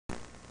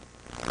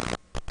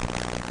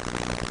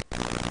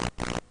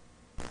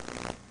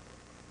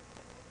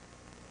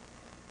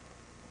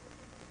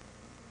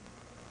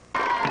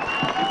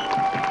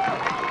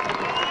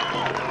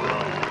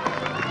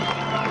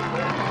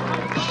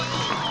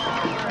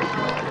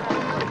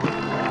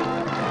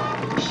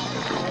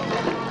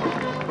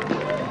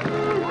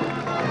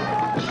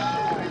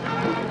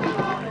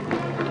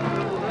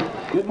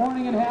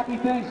and happy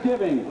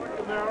Thanksgiving.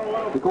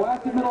 The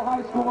Cohasset Middle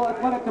High School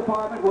Athletic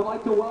Department would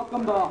like to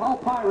welcome the Hull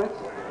Pirates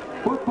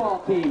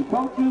football team,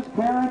 coaches,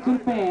 parents,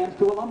 and fans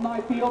to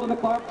Alumni Field in the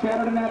Clark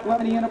Chatterton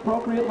Athletic. Any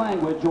inappropriate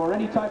language or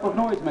any type of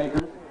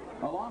noisemakers,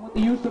 along with the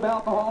use of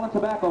alcohol and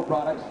tobacco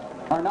products,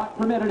 are not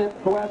permitted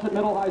at Cohasset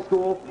Middle High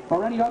School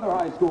or any other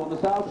high school in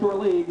the South Shore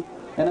League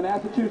and the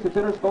Massachusetts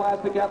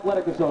Interscholastic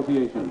Athletic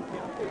Association.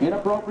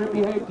 Inappropriate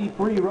behavior,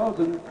 53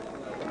 Rosen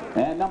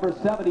and number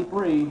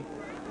 73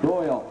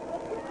 Doyle.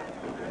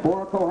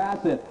 For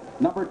Cohasset,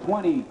 number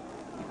 20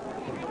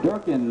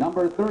 Durkin,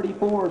 number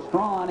 34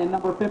 Strawn, and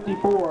number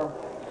 54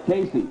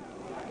 Casey.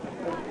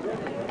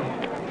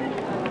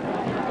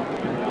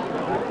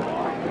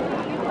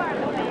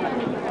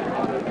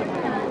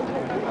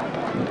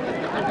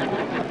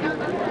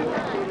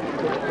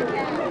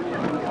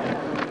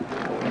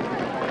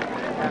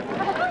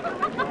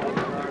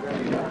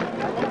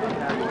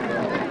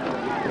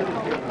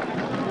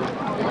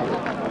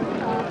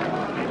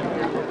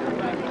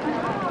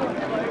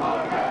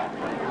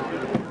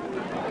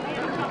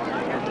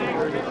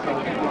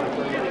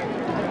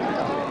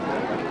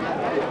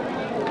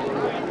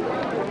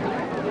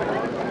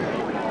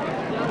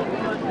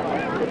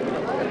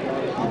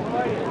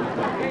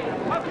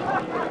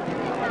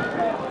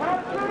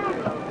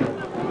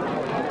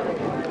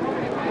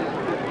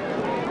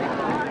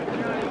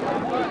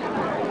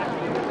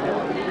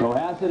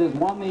 Cohasset has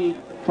won the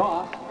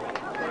toss,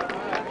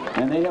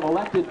 and they have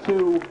elected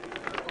to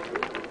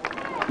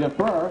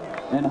defer,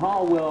 and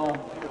Hull will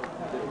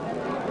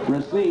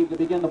receive to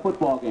begin the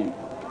football game.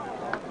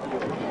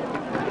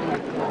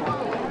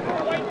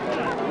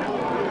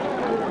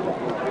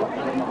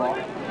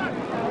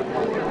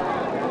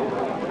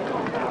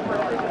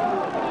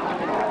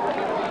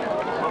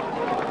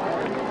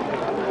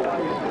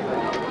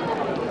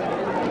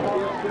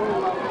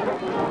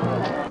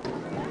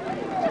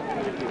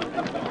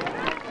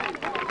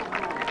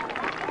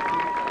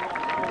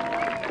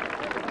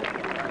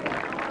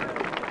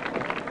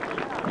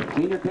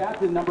 Senior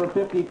captain, number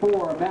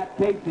 54, Matt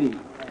Casey,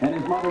 and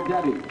his mother,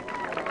 Debbie.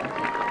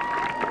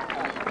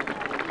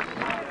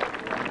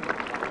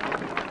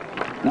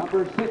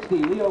 Number 60,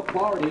 Leo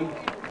Clardy,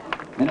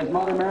 and his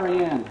mother,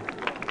 Marianne.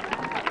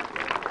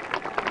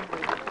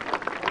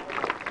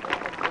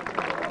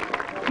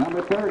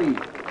 Number 30,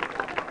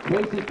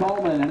 Casey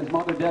Coleman, and his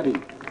mother,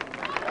 Debbie.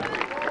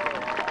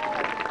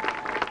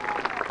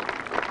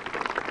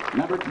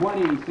 Number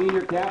 20,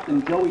 senior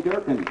captain, Joey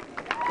Durkin,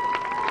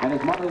 and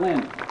his mother,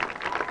 Lynn.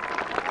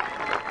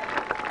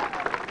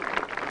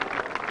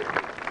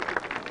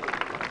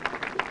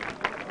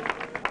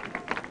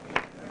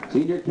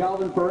 Senior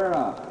Calvin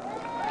Pereira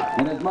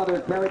and his mother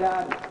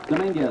Caridad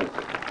Dominguez,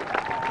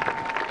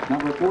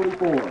 number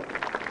 44.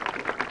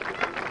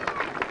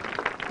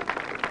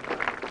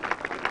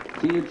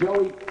 Senior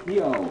Joey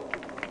Keogh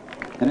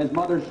and his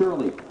mother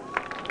Shirley,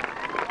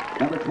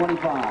 number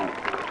 25.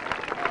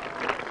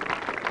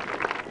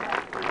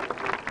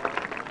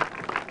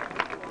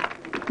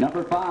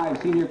 Number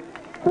 5, senior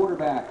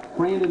quarterback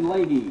Brandon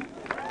Leahy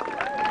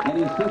and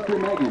his sister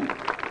Megan.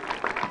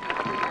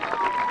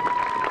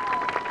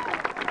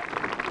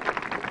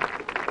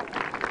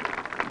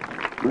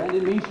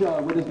 Brandon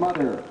Misha with his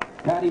mother,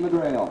 Patty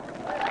McGrail.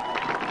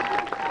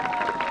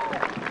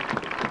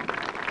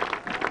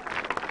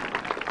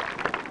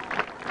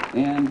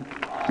 And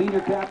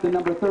senior captain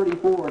number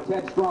 34,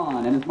 Ted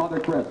Strawn, and his mother,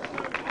 Chris.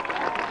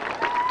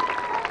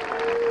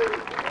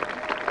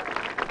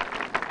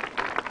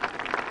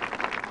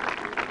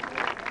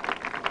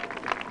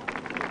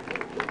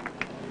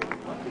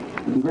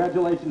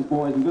 Congratulations,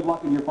 boys, and good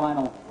luck in your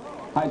final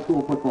high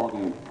school football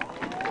game.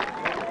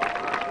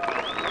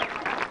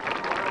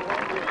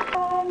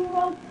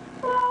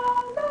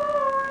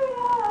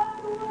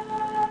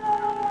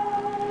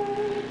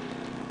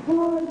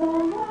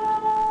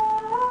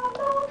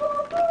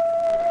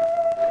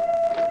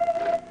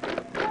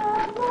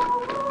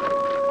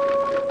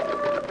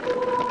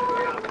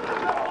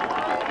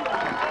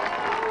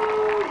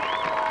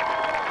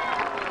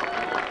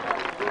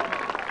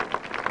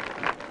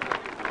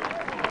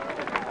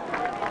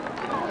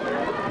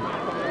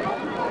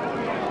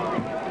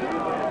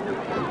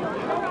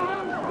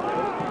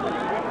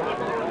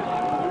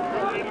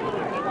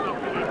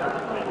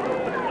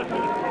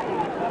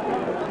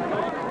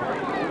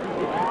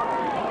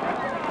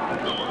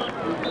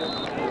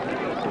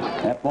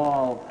 That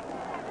ball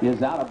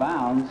is out of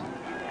bounds.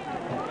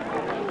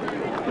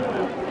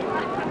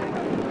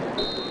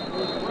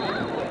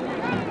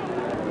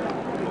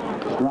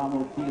 Strom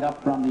will tee it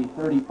up from the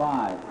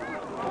 35.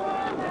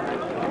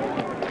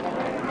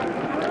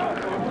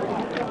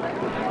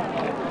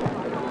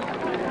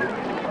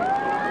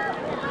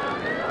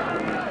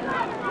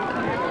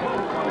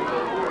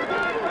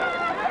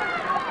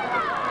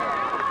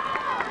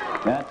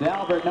 That's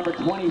Albert, number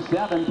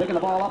 27, picking the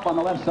ball up on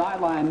the left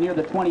sideline near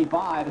the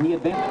 25, and he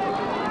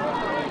advances.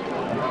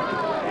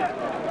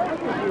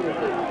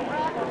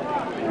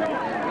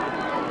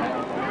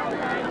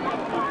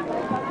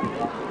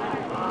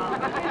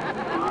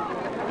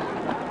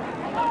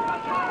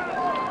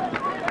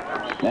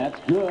 That's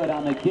good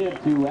on the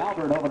give to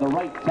Albert over the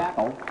right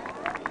tackle.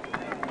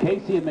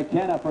 Casey and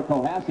McKenna for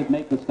Cohasset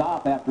make the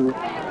stop after.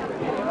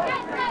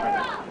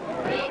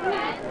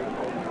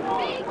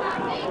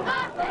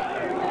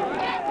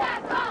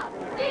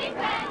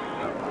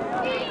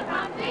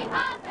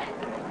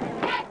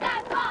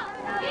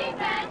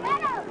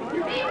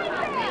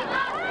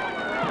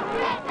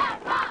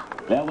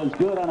 That was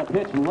good on a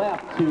pitch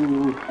left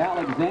to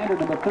Alexander,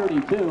 number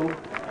 32.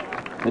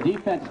 The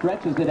defense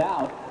stretches it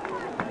out.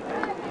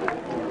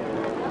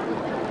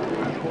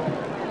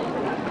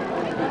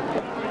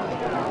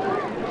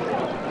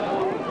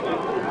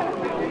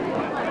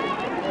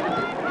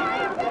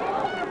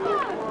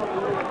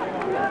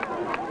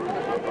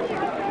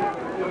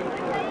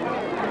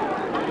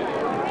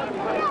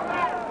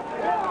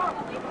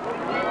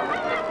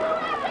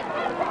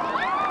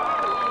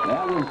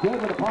 Good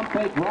with a pump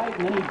fake right,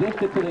 and then he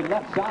dished it to the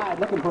left side,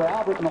 looking for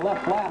Albert in the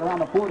left flat around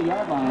the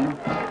 40-yard line.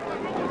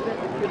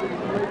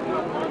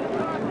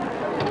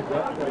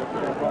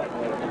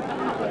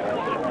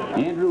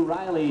 Andrew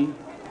Riley,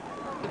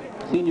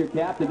 senior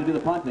captain, to do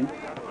the punting.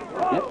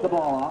 Gets the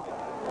ball off.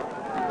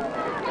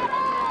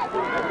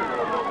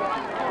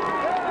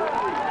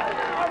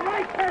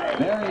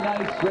 Very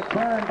nice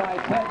return by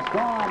Ted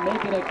Strong,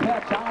 making a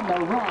catch on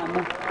the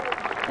run.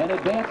 And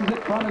advances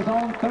it from his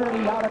own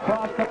 30 out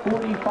across the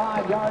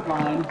 45-yard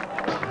line.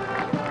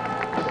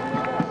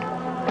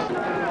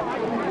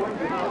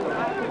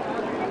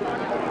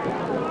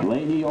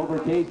 Leahy over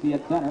Casey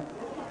at center.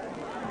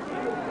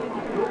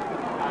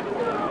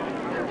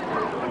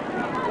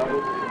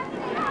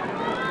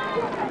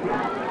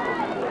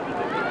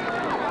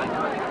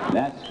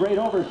 That's straight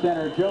over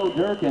center, Joe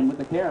Durkin with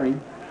the carry.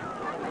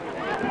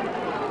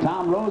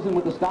 Tom Rosen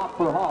with the stop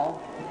for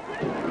Hull.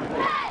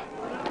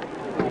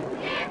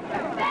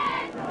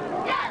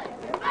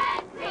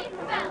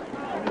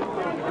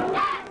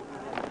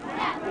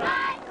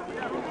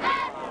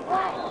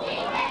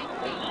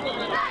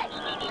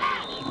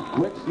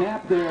 Quick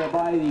snap there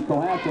by the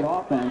Cohasset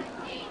offense.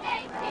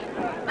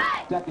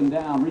 Second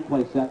down,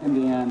 replay second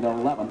and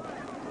 11.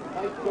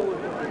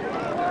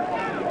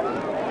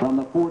 From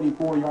the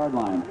 44-yard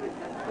line.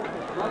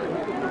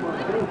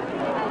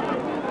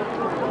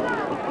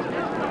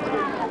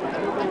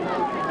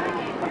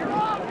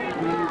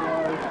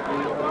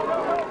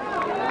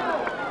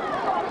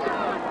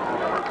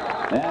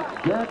 That's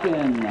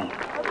Durkin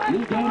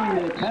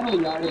regaining the penalty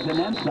yardage and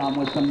then some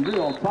with some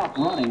real tough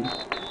running.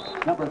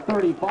 Number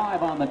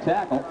 35 on the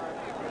tackle.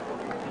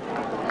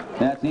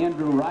 That's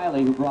Andrew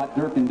Riley who brought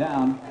Durkin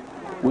down.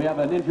 We have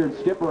an injured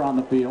skipper on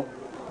the field.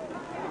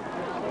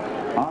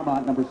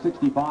 Armont, number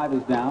 65,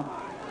 is down.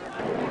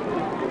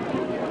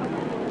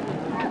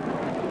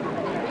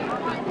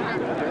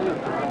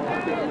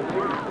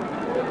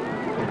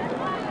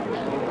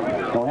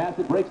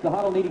 Cohasset breaks the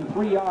huddle, needing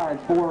 3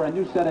 yards for a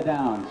new set of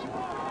downs.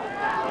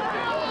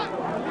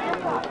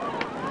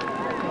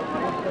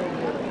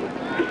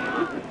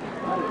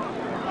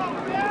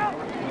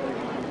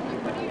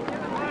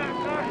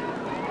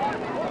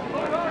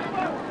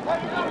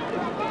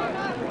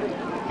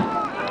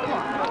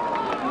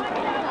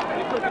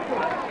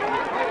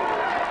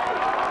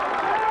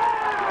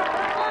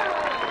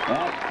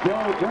 That's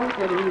Joe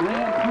Durkin. He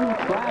ran through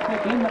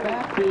traffic in the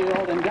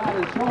backfield and got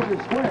his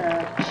shoulder square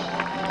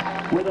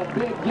with a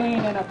big gain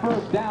and a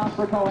first down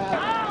for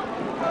Cohasset.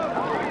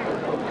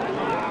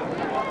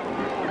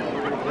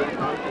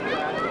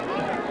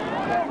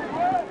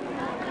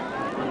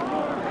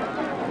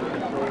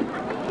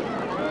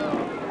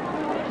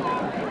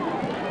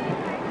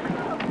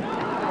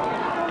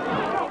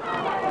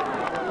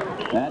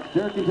 That's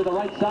Durkin to the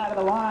right side of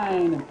the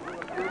line,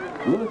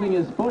 losing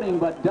his footing,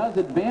 but does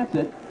advance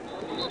it,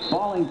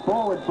 falling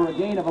forward for a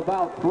gain of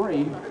about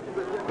 3.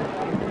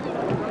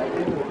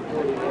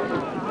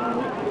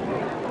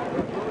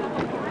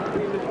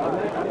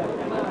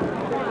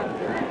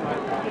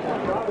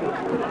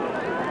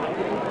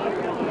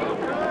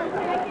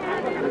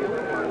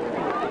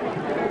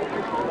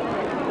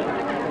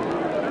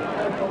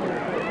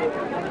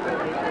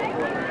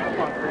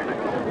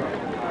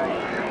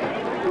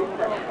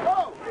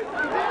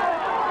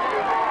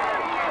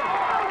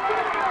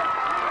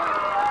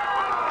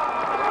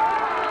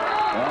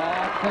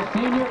 The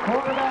senior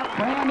quarterback,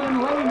 Brandon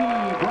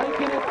Leahy,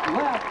 breaking it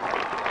left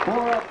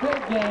for a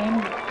big gain,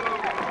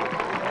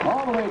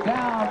 all the way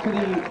down to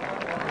the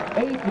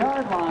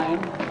 8-yard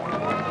line.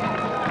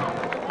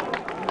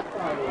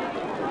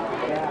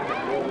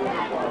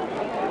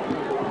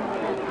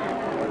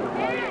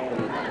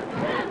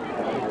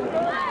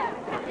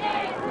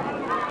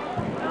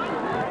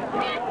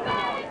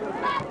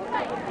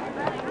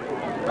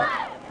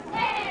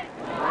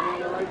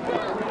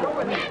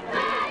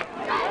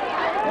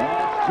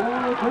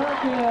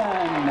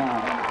 Durkin,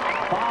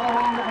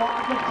 following the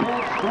block of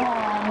Ted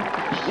Strong,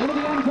 into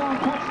the end zone,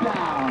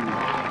 touchdown.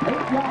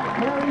 8-yard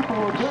carry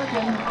for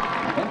Durkin,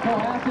 and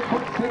Cohasset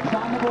puts 6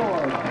 on the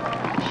board.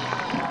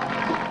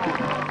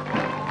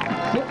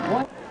 6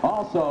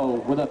 also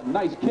with a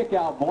nice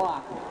kick-out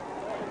block.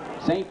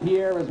 St.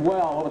 Pierre as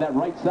well over that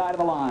right side of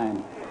the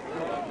line.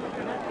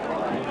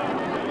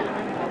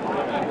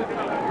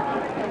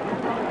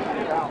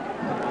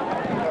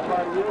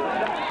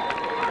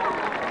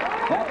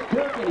 That's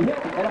Durkin hit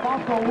at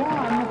about the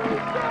one,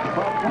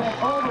 but went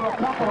over a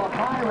couple of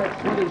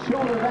Pirates with his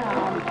shoulder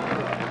down,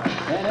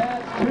 and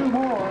adds two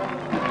more.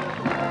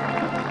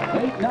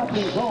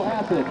 8-0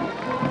 Cohasset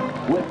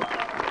with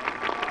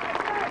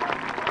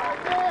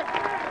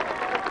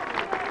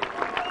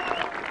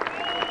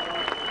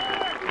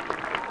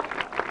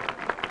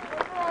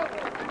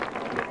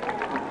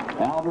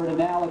Albert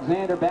and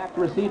Alexander back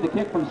to receive the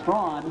kick from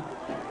Strawn.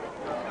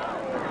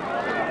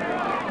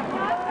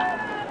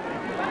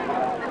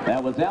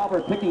 That was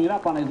Albert picking it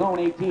up on his own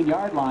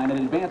 18-yard line and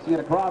advancing it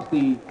across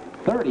the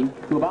 30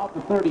 to about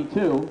the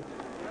 32.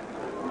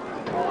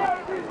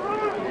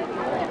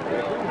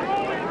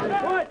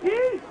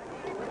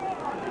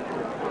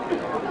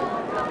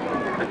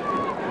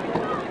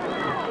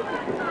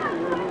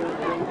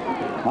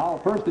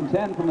 Now 1st and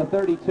 10 from the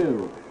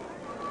 32.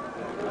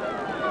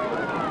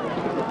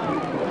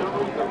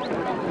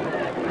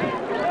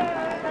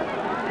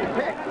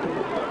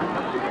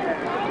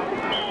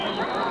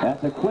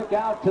 That's a quick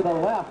out to the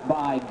left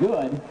by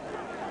Good.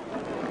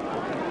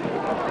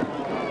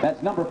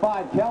 That's number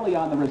 5, Kelly,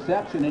 on the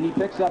reception, and he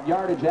picks up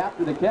yardage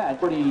after the catch,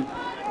 pretty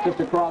just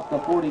across the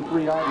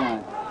 43-yard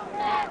line.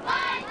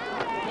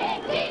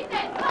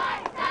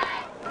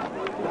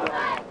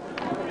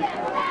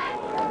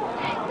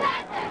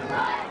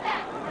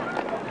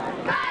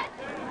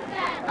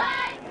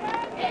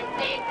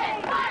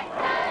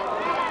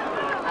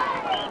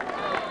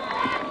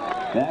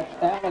 That's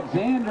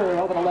Alexander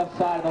over the left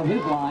side of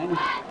his line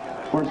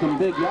for some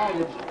big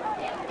yardage.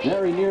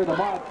 Very near the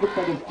mark. Looks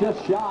like it's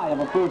just shy of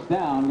a first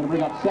down. Going to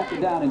bring up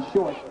 2nd down and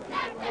short.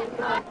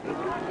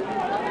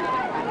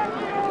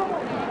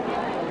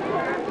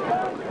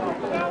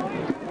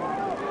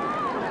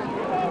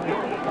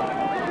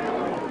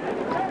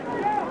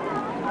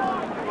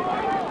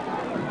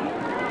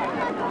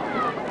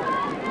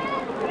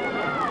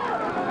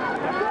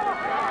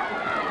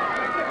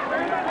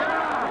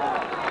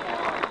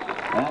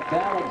 That's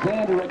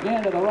Alexander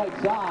again to the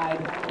right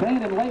side.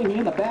 Brandon Leahy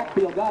in the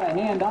backfield got a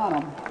hand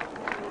on him.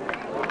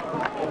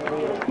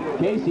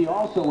 Casey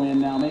also in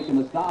now making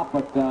the stop,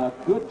 but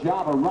good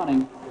job of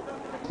running.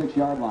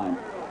 6-yard line.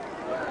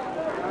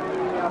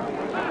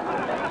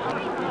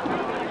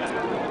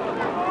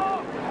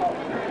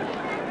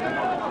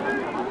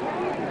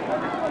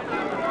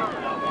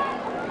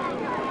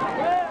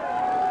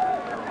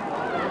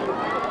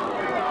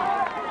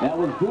 That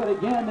was good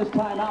again, this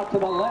time out to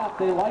the left.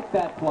 They like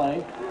that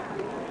play.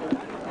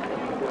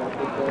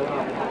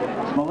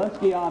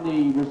 Smolinski on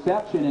the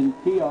reception, and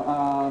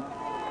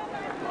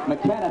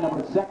McKenna,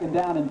 number 2nd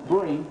down and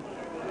 3.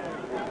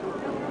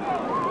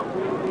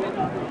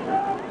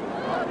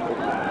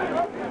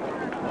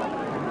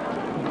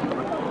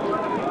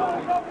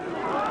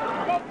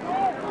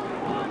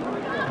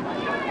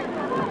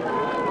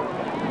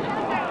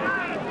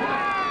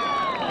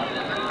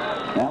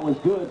 That was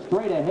good,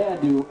 straight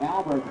ahead to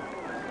Albert.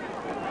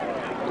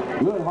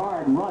 Good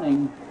hard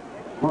running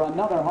for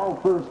another Hull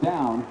first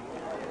down.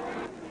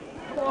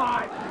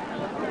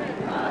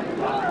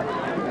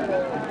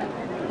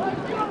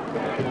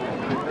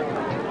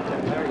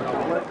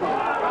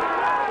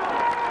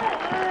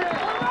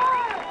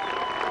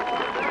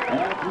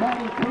 That's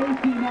Matty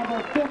Casey, number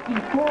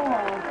 54,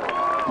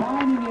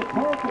 timing it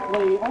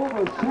perfectly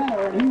over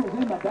center, and he was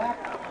in the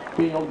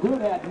backfield.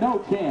 Good had no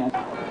chance.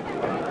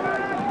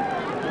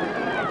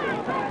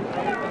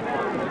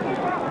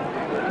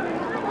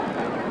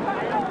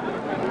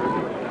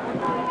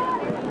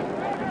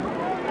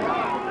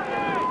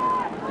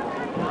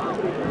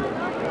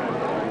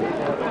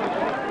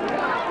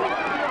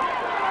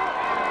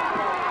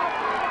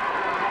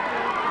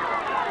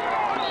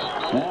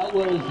 That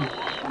was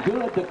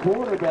good, the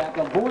quarterback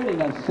avoiding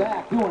a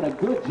sack, doing a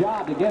good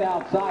job to get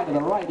outside to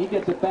the right. He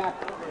gets it back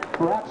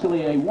for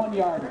actually a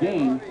 1-yard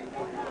gain.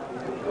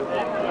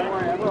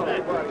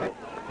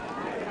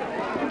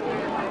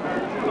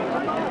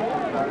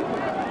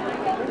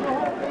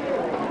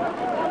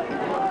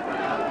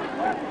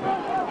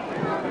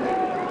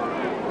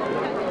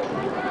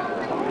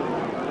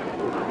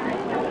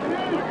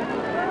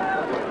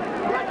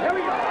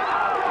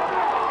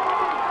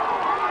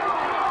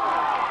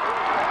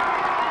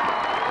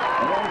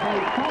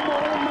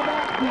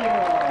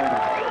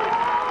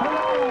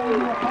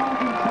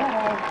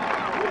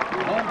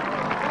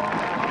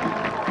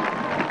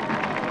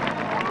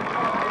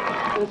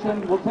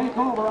 Will take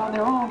over on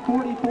their own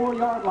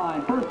 44-yard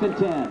line. 1st and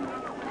 10.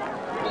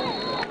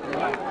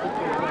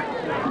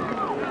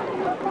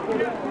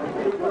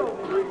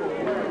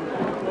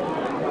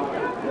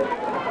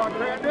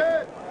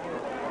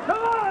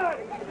 Come on!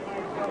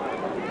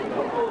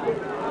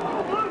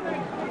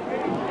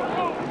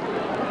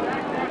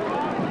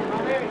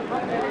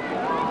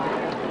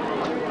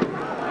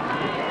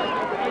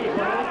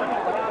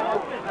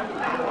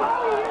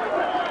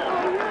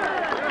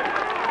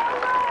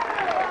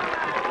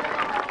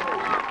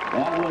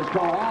 That was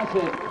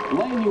Cohasset.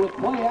 Leahy with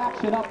play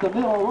action up the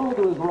middle, rolled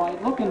to his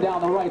right, looking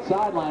down the right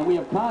sideline. We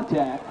have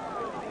contact.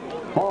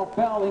 Ball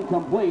fell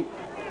incomplete.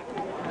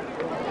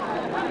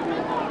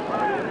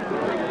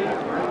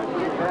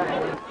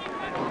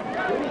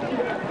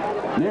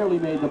 barely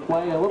made the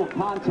play. A little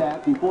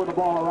contact before the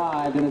ball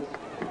arrived, and it's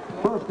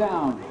first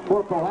down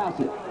for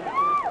Cohasset.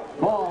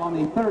 Ball on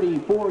the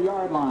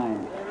 34-yard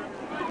line.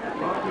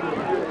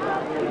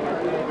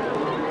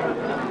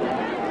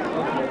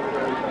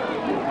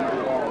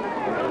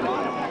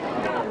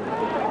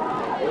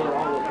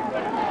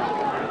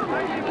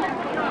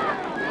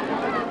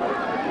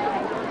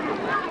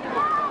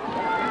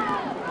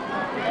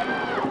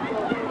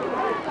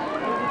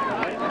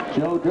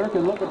 Joe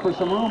Durkin looking for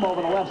some room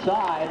over the left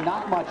side.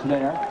 Not much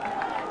there.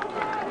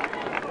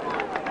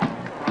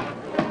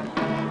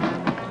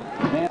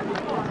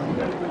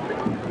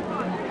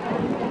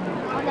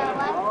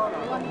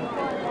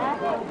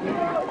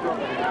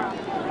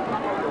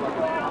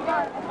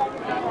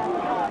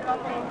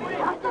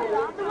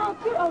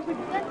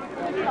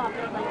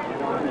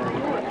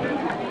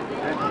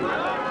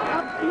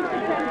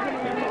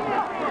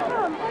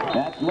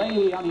 That's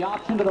Leahy on the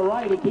option to the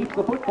right. He keeps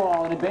the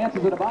football and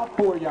advances it about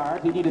 4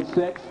 yards. He needed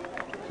 6.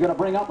 He's going to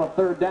bring up a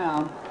third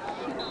down.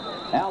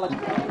 Alex.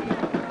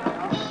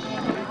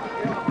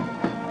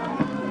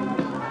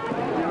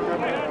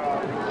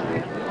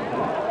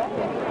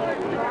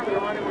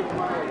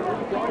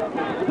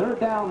 Third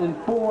down and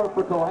 4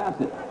 for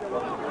Cohasset.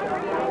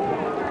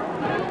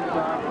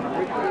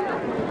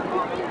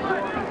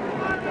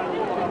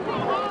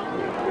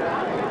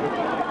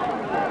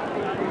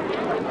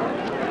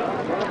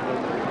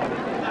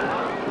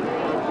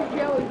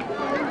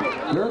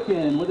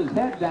 Durkin with his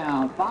head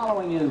down,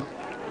 following his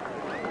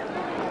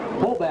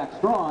fullback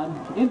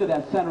Strawn into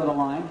that center of the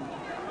line.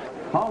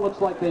 Hull looks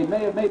like they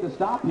may have made the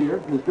stop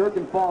here as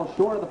Durkin falls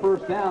short of the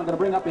first down. Going to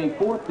bring up a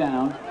 4th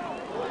down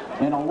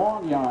and a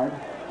long yard.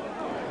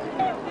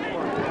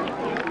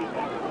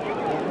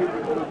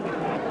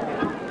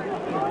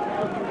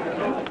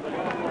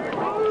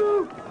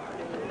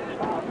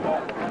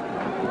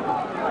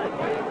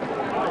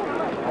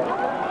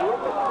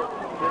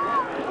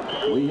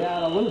 We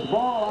had a loose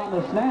ball on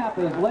the snap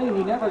as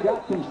Leahy never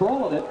got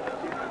control of it.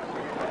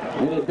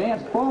 It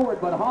advanced forward,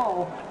 but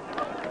Hull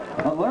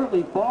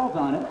alertly falls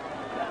on it.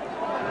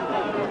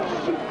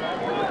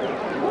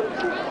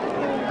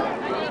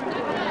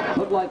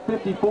 Looked like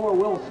 54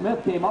 Will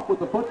Smith came up with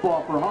the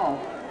football for Hull.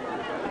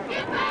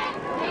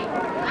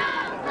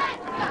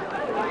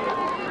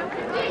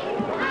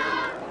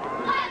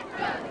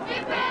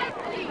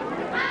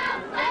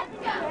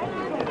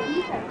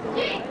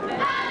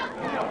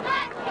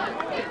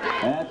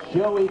 That's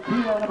Joey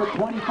Keogh, number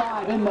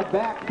 25, in the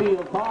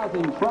backfield,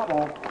 causing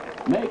trouble.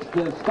 Makes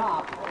the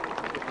stop,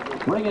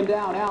 bringing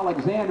down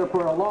Alexander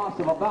for a loss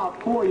of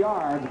about 4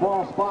 yards.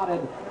 Ball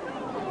spotted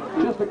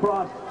just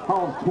across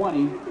Hull's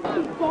 20.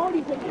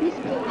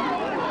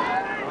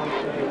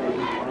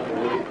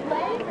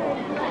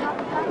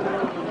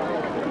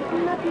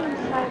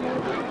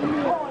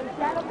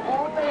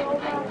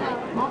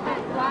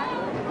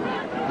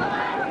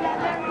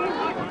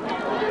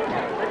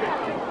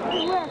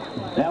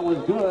 That was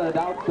good,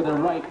 out to the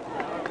right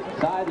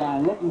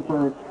sideline, looking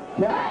for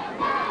Kevin.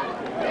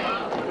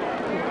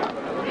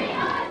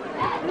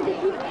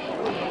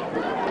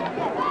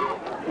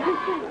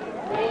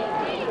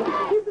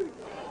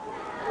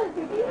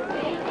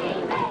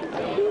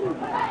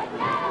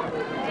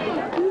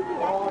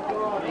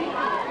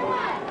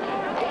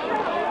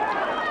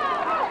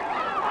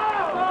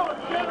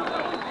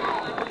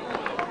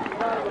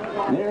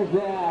 There's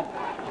that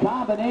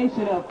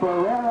combination of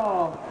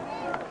Ferrero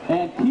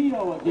and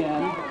Keogh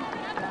again.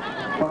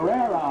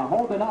 Ferreira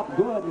holding up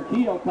good, and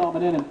Keogh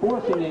coming in and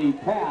forcing a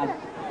pass.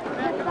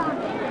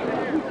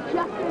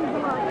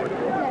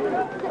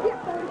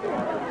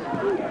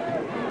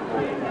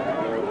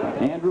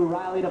 Andrew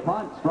Riley to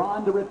punt,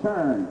 Strawn to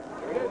return.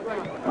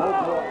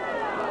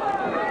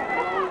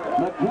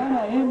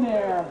 McKenna in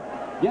there,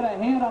 get a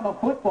hand on the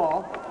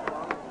football.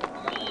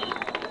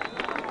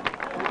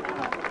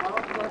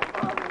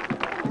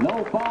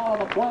 No foul on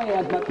the play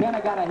as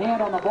McKenna got a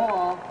hand on the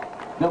ball,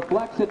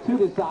 deflects it to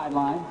the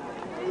sideline.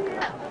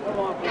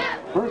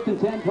 First and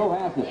 10,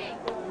 Cohasset.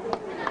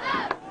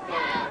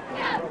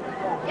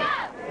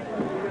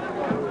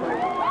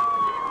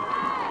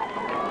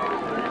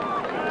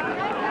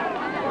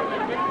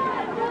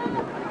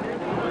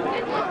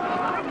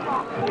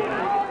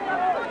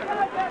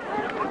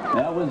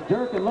 That was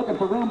Durkin looking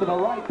for room to the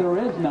right. There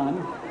is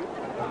none.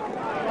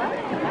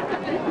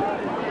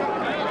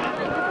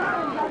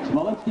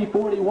 Smolinski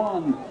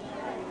 41.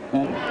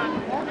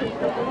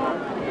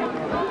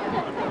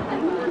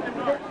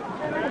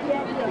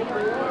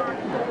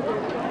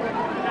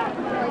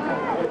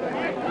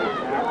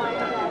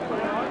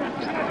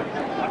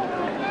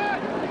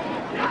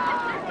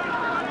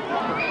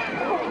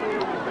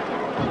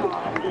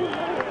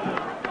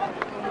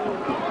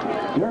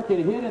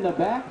 Durkin hit in the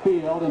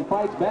backfield and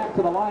fights back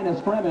to the line of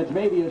scrimmage,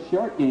 maybe a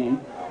short game.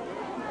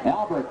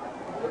 Albert.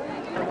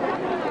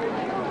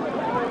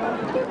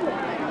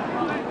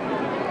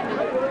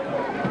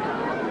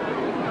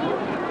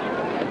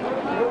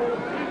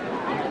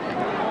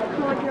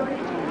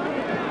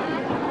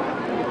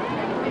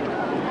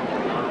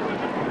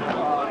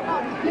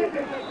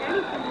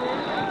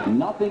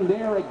 Nothing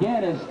there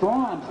again as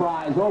Strawn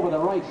tries over the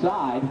right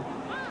side.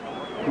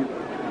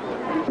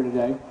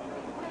 Today.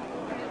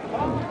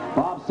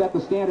 Bob set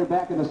the standard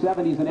back in the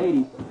 70s and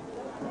 80s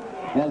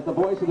as the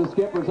voice of the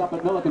Skippers up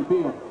at Milliken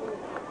Field.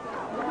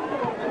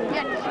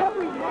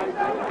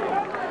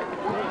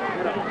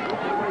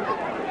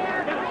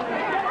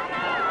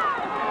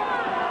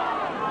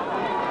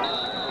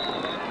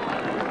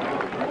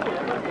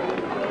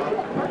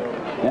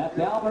 That's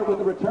Albert with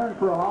the return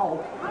for a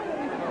halt.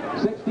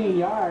 16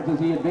 yards as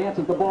he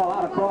advances the ball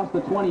out across the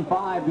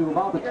 25 to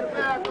about the... Get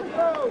back, let's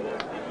go!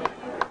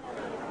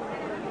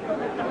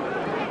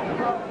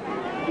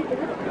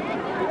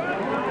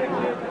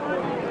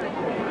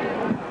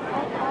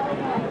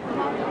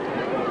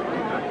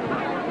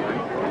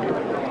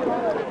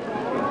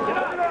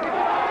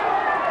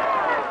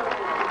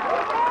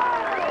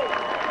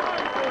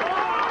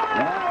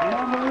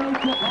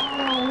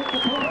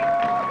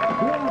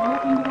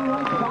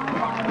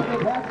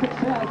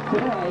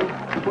 Today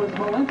for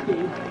Smolinski.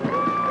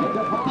 And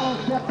DePaulo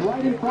steps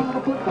right in front of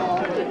the football.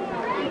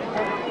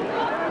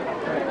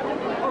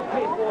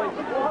 Okay, boys.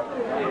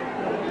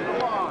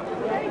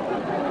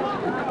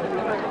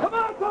 Come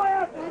on,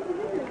 Cohasset!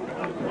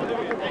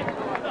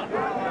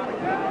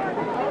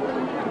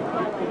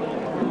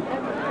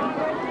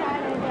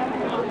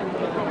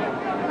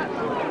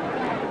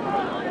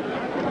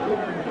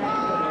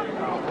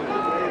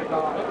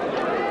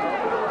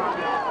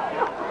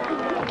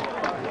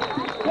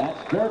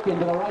 Durkin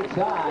to the right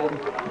side,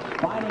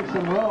 finding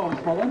some room.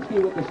 Smolinski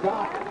with the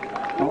stop,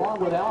 along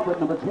with Albert,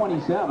 number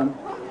 27.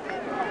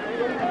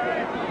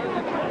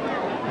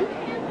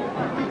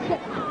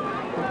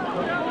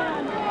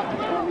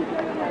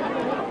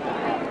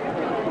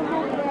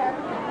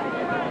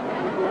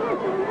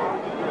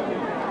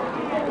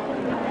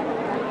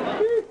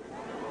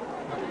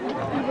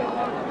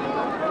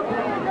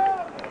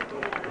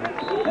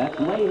 That's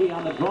Leahy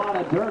on the draw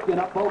to Durkin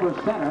up over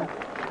center.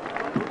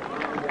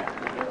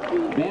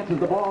 Advances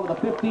the ball to the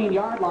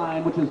 15-yard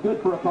line, which is good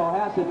for a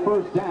Cohasset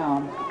first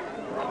down.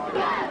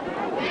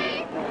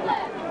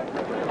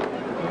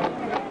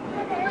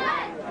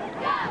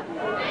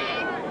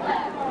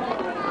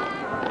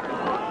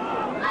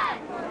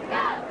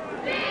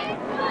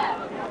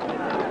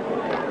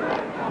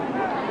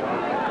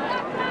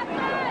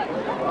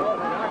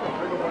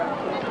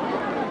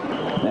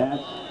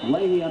 That's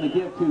Leahy on the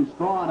give to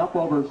Strawn up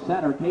over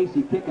center.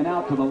 Casey kicking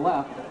out to the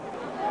left.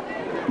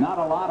 Not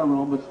a lot of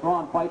room, but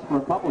Strawn fights for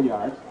a couple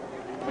yards.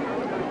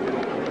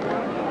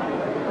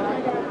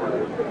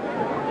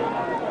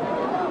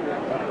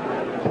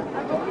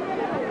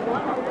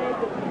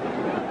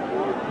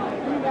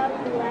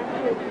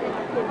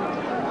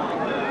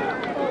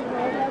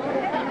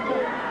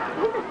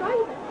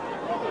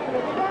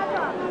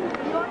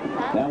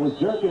 That was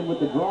Durkin with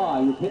the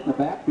draw. He was hit in the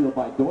backfield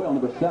by Doyle,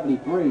 number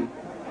 73,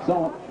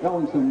 so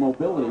showing some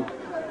mobility.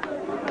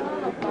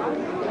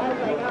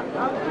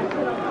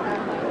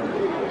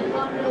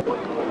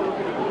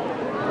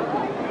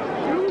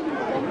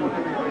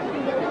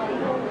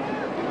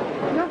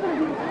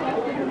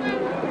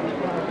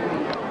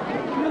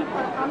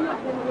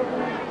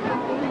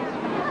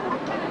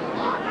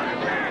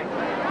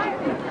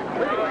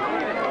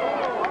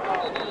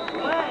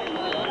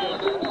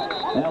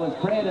 That was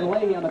Brandon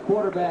Leahy on the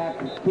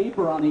quarterback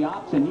keeper on the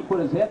option. He put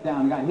his head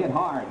down and got hit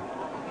hard.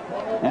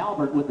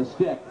 Albert with the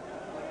stick.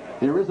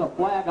 There is a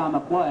flag on the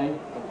play.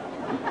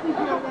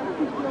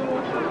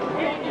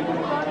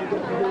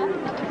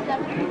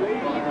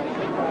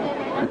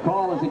 The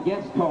call is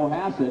against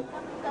Cohasset.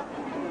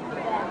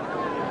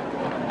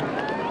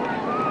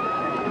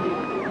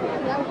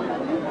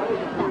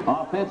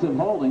 Offensive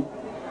holding.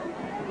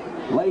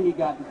 Leahy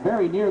got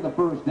very near the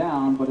first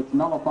down, but it's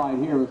nullified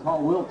here as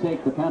Hull will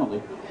take the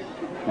penalty.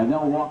 And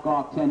they'll walk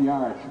off 10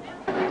 yards.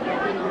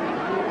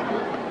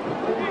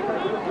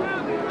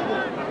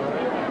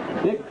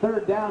 Big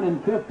third down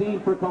and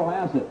 15 for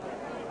Cohasset.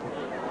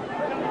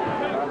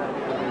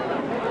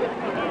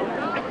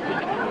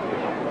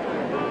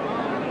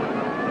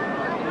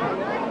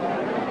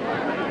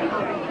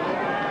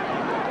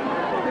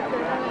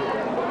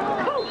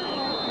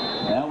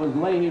 That was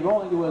Leahy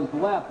rolling to his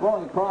left,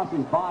 rolling across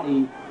his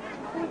body,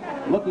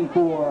 looking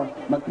for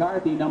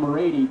McCarthy, number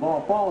 80.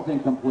 Ball falls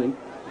incomplete.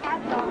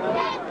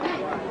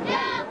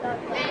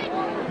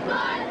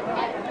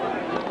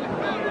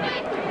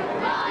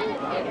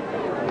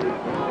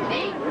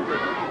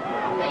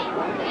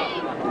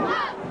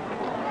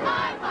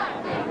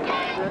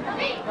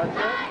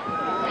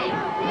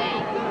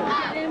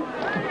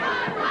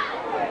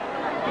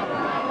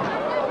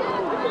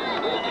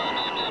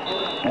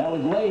 That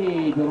was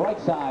Leahy to the right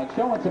side,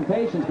 showing some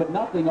patience, but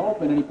nothing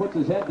open, and he puts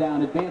his head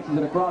down, advances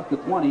it across the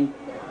 20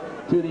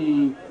 to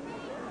the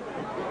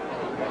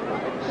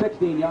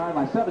 16-yard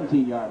line,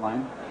 17-yard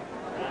line.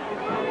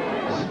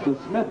 The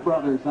Smith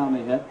brothers on the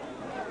hit.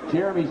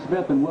 Jeremy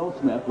Smith and Will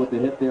Smith with the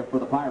hit there for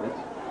the Pirates.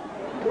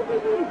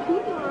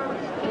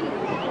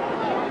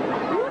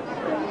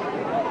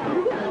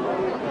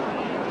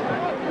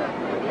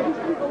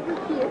 Over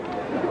here,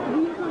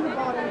 wheels on the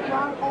bottom,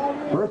 drawn all the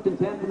way First and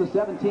 10 from the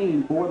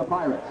 17 for the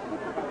Pirates.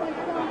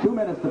 2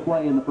 minutes to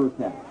play in the first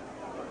half.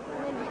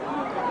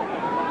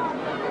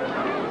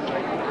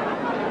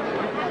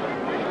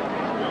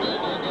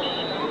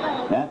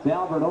 That's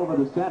Albert over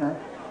the center.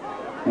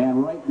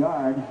 And right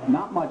guard,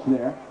 not much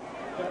there.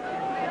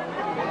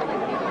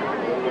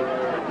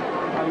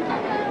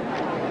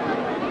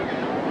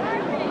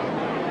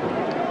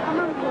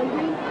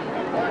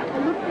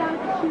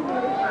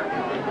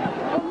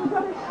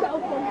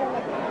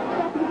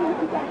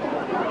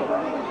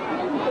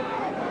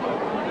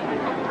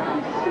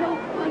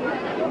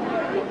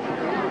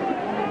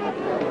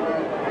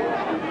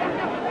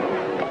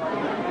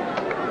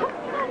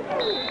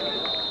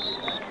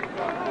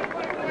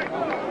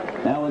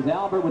 That was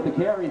Albert with the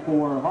carry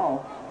for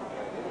Hull.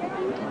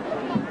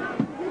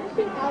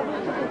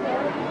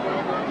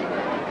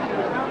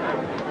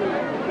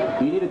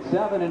 He needed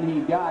 7 and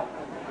he got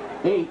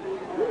 8.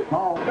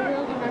 Hull.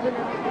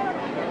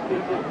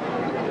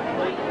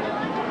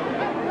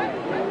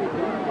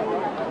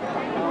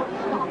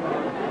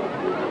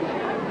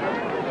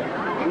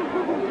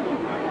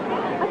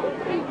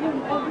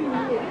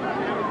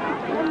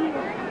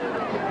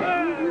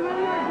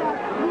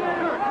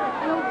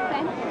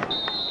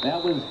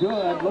 That was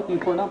good, looking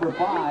for number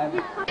 5.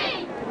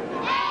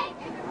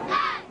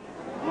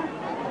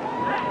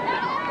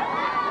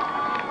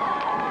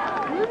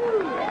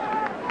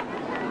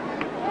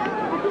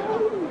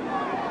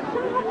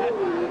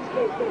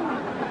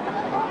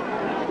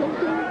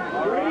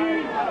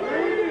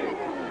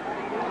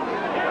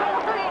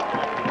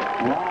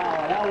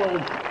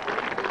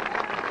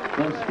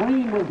 The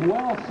screen was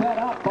well set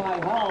up by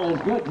Hull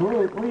as Good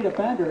drew 3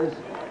 defenders.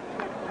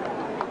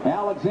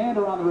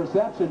 Alexander on the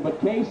reception, but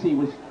Casey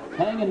was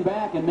hanging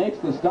back and makes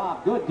the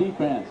stop. Good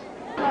defense.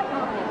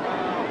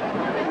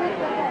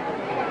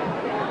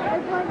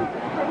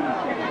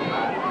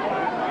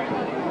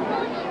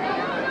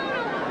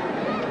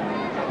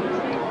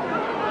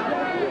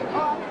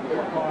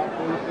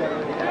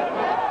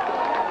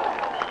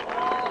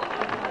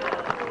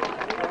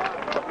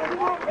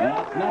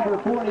 That's number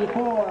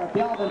 44,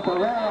 Kelvin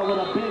Ferreira with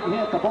a big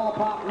hit. The ball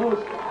popped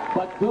loose,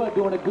 but Good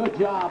doing a good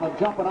job of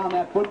jumping on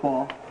that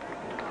football.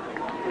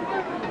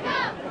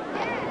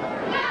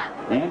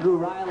 Andrew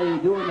Riley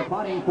doing the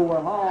punting for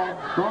Hull.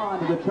 Strawn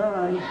to the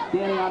turn. He's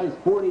standing on his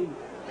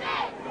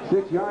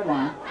 46-yard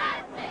line.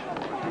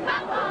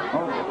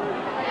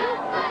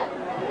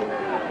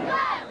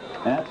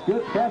 That's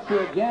good pressure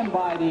again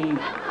by the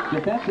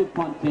defensive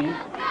punt team.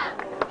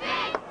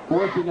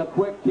 Forcing a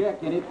quick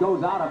kick, and it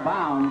goes out of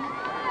bounds.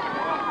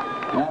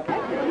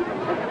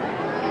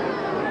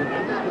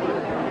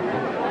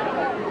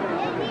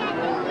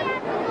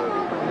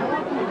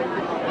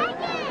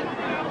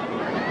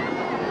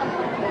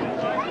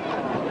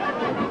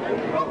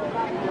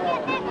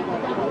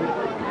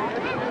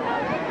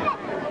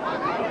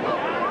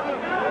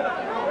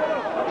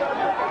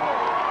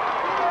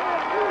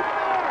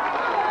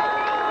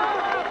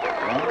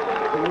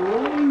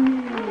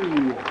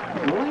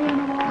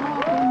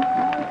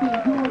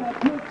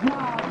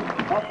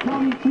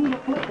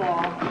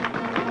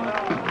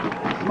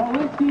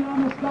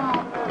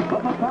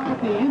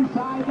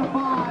 Inside the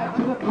 5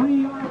 to the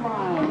 3-yard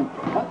line.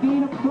 A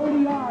gain of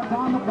 30 yards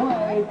on the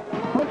play.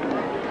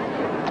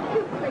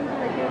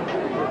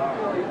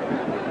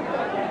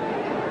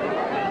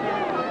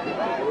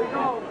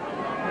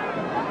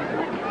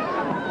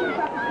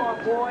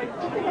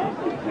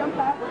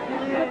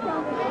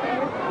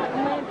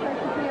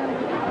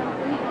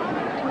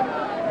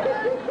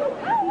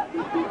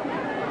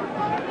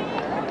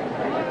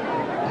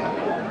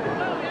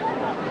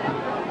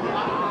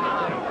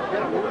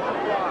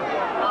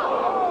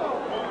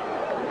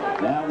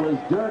 That was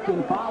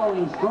Durkin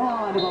following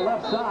Strawn to the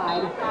left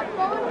side.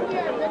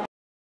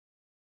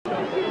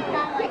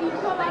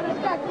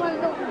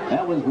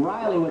 That was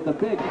Riley with the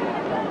big.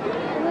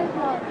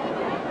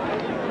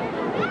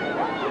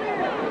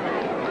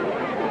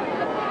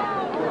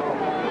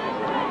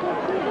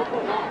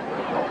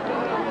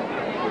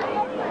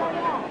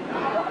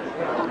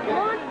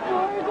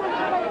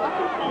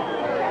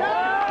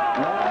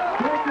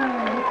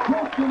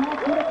 Durkin up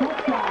for the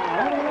touchdown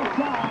on the left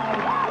side.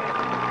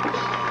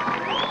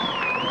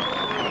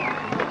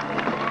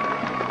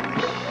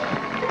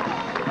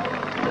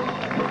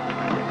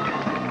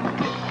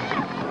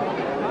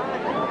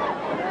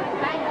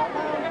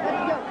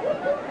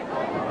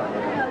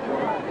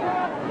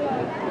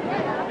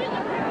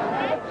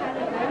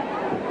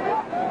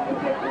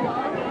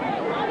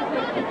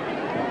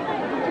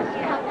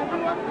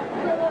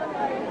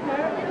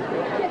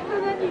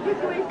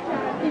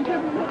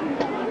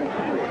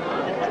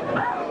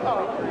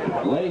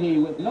 Leahy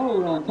with no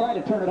room,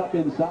 trying to turn it up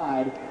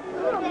inside.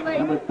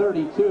 Number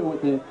 32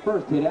 with the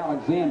first hit,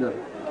 Alexander.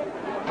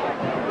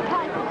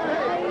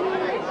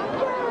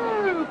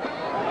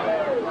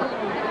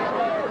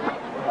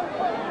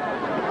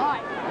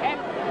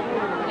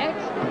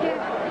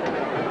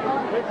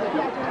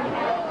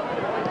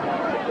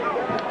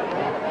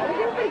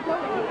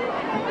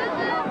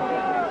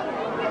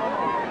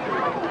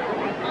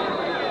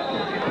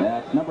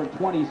 That's number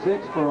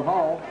 26 for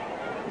Hull,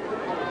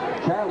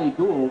 Charlie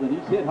Gould, and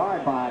he's hit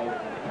hard by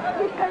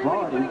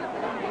Flaherty.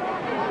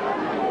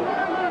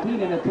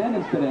 In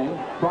attendance today,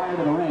 prior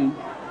to the rain.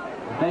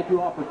 Thank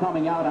you all for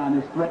coming out on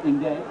this threatening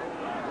day.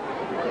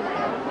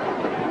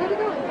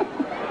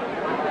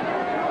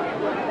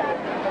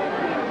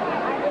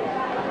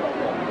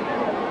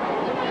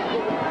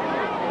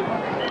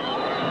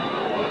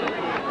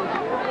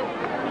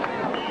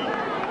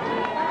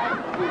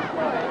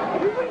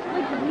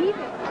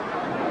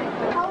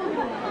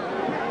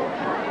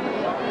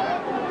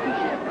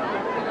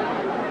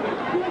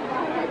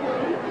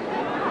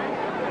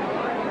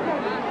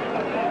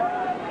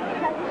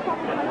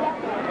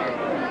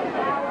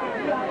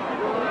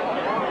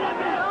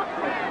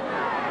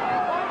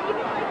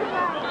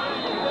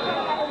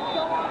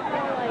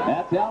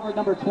 That's Albert,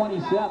 number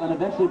 27,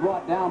 eventually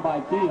brought down by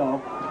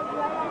Keogh.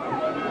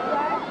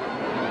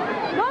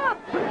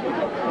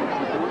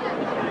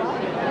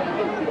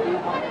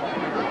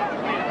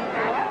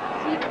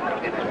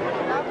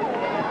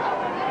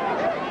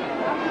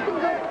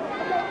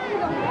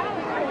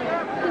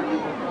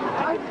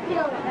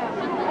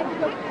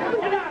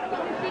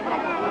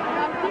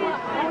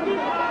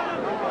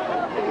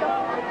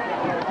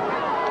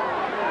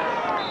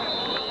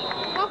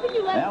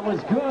 That was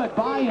good,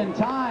 buying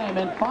time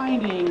and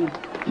finding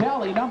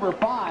Kelly, number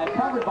 5,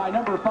 covered by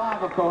number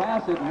 5 of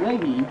Cohasset,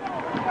 Leahy,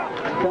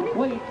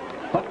 complete,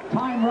 but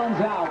time runs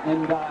out,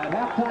 and at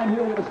halftime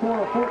here with a score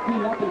of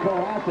 14-0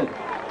 Cohasset.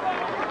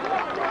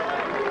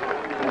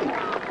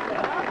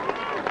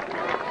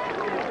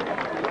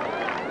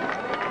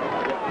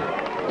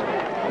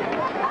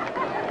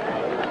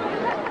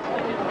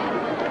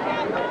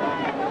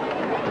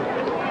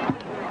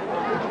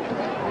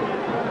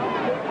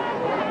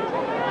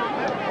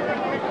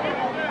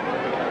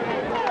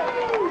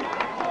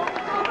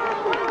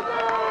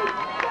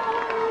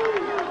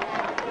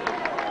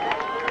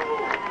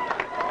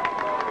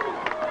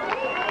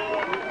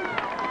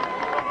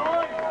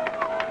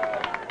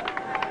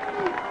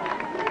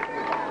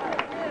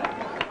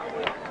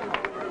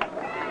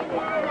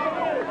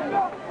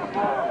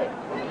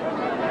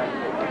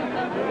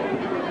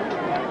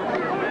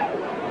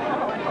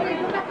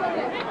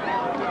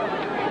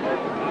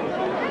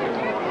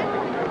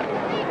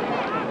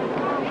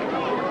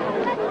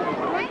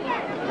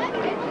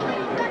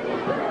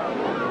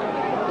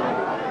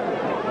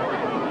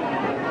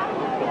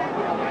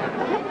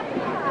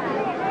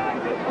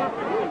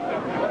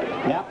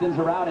 Captains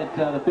are out at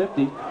the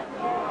 50.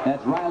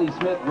 That's Riley,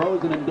 Smith,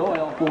 Rosen, and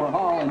Doyle for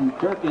Hull, and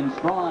Durkin,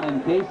 Strawn,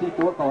 and Casey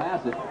for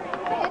Cohasset.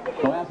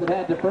 Cohasset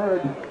had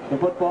deferred the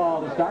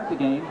football to start the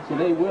game, so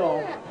they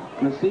will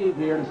receive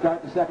here to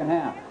start the second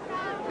half.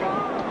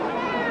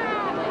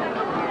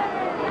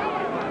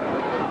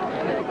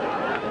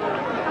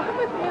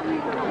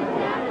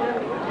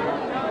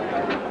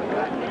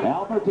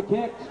 Albert to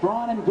kick,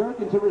 Strawn and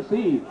Durkin to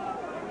receive.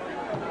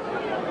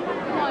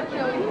 Come on,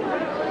 Joey.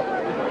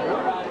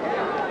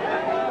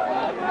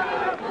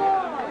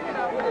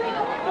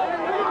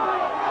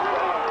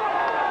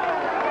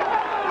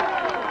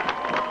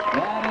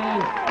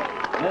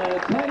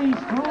 Teddy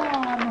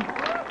Strawn,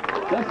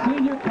 the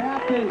senior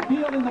captain,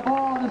 fielding the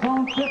ball on his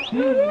own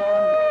 15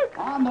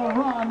 on the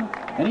run,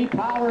 and he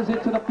powers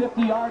it to the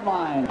 50-yard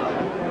line.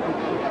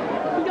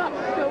 He got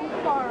so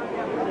far. I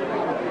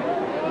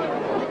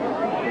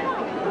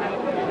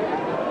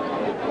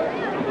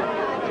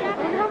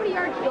wonder how many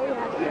yards Joey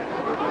has.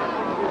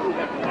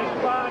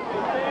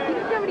 He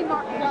doesn't have any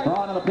marks.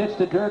 Strawn on the pitch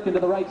to Durkin to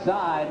the right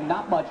side,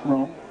 not much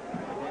room.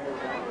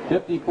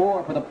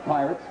 54 for the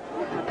Pirates.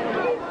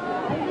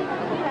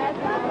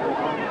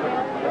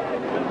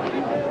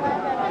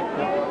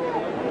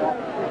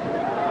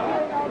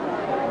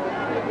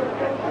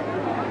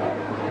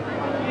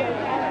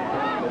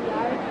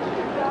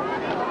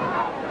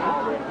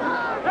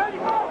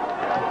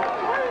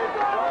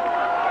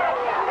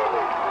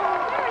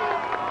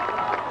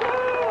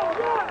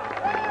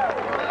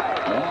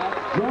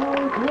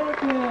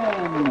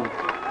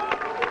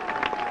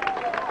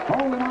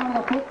 Holding on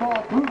to the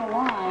football through the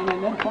line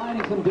and then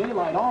finding some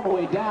daylight all the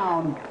way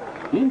down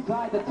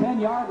inside the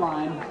 10-yard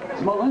line.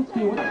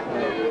 Smolinski with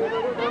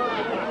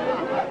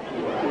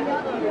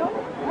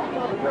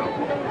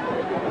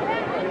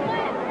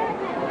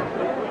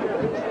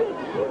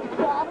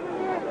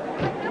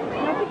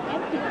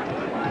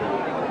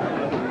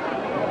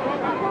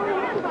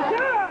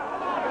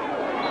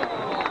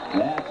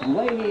that's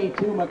Leahy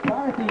to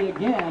McCarthy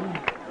again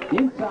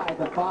inside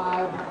the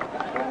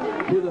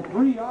 5 to the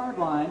 3-yard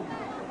line.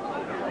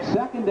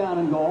 Second down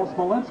and goal.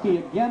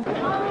 Smolinski again.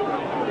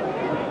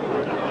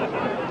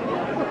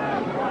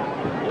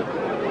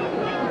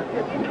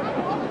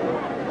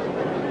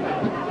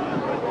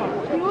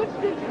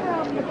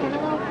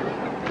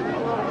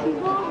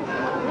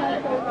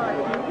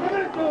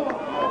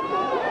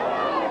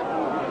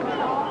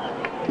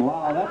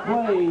 Wow, that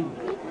play,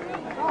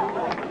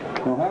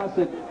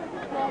 Cohasset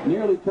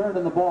nearly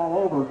turning the ball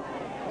over.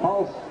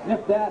 Hull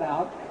sniffed that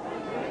out.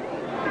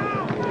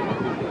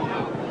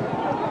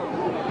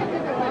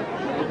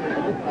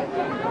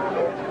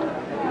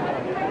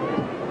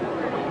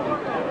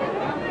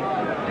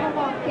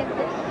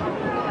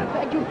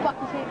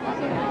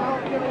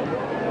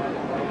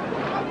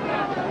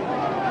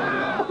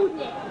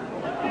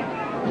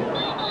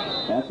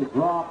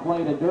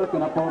 play to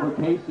Durkin up over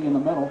Casey in the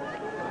middle.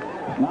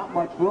 Not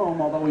much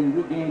room, although he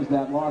regains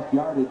that lost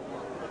yardage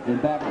in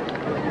back.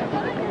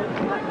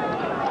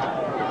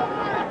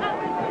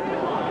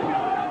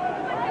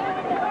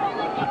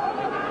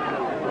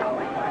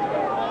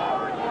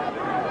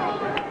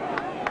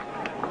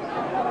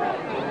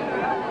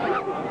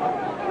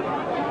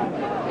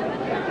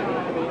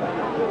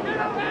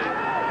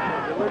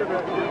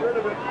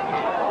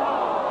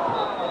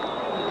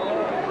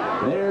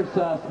 There's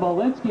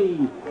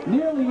Smolinski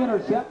nearly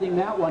intercepting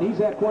that one. He's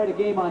had quite a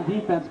game on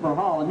defense for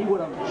Hull, and he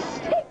would have...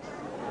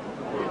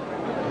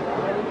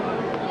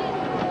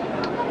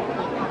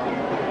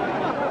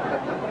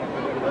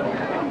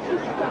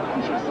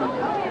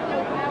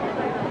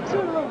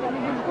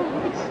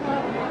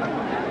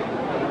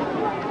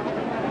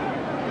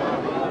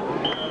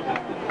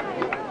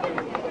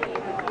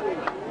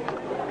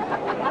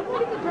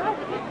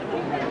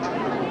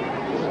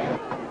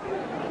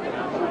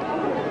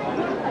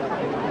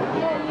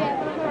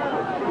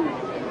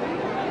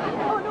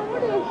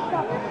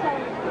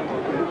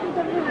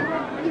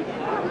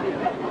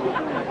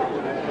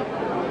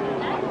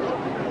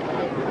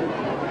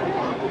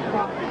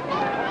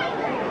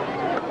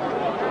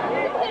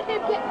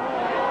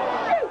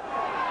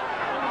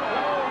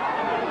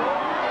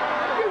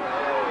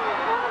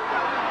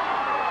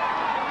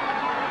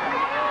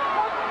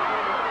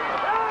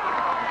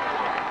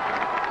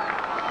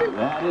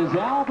 That is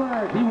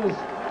Albert.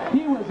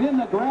 He was in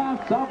the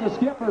grasp of the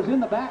skippers in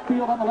the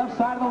backfield on the left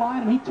side of the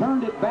line, and he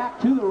turned it back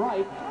to the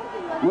right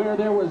where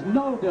there was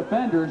no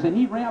defenders, and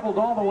he rambled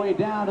all the way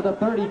down to the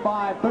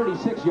 35,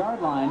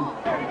 36-yard line.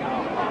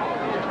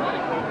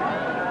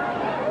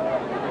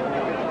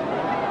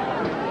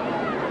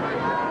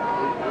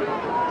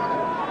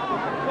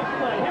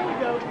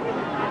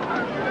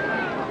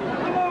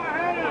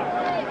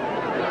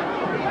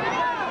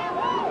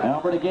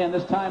 Albert again,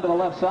 this time to the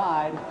left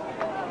side.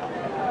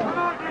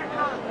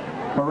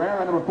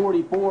 Pereira, number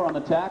 44, on the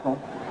tackle.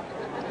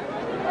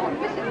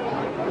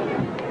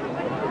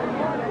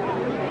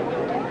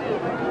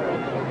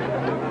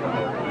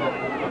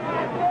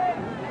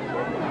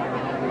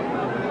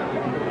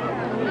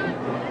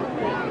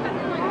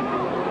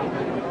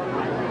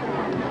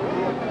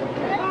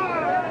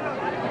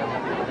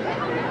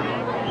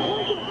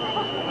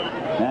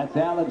 That's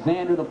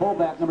Alexander, the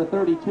fullback, number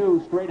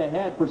 32, straight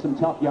ahead for some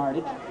tough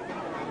yardage.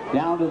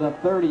 Down to the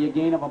 30, a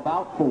gain of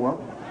about 4.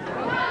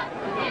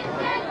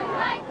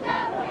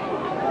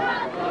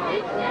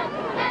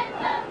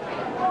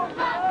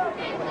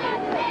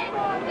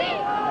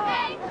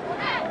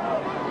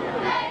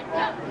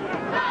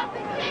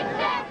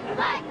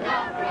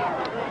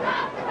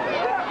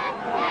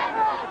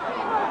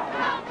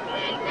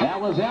 That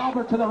was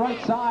Albert to the right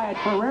side.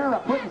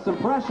 Ferreira putting some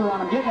pressure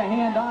on him, getting a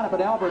hand on it,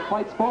 but Albert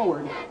fights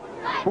forward,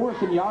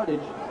 forcing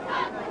yardage.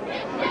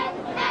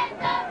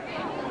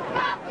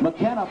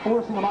 McKenna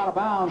forcing him out of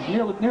bounds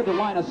near the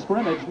line of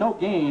scrimmage. No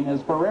gain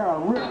as Ferreira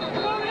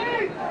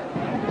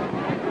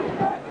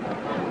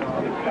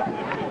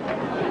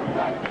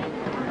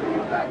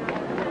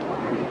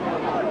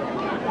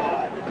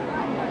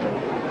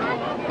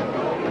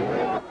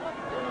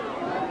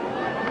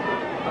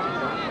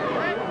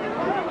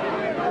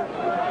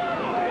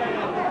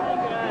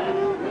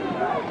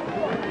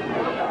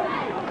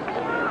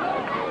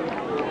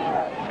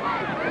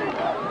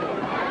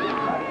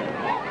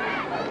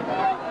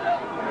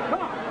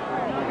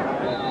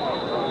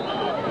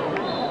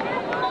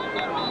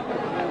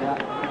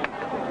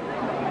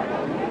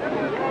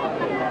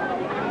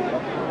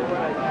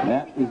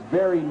is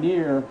very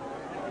near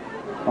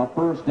a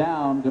first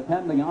down,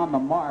 depending on the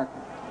mark.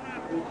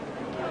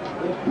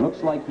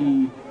 Looks like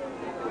he...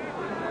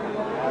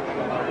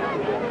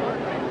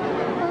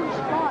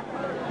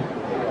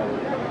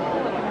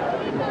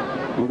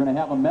 We're going to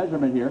have a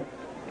measurement here.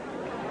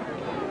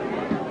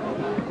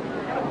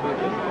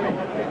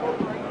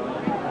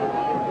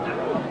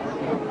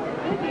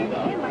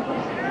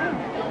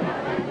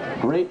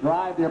 Great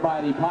drive there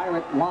by the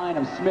Pirate line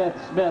of Smith,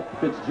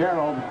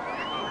 Fitzgerald.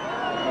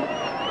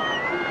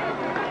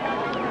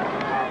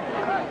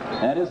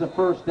 That is a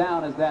first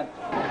down as that...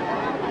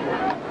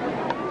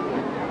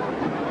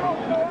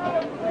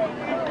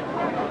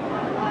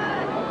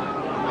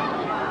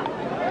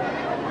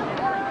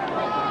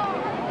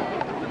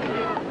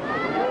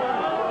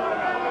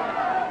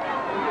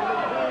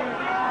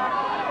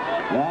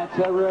 That's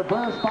a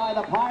reverse by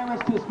the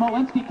Pirates to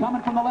Smolinski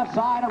coming from the left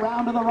side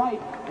around to the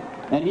right.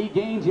 And he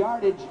gains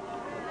yardage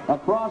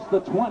across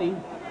the 20.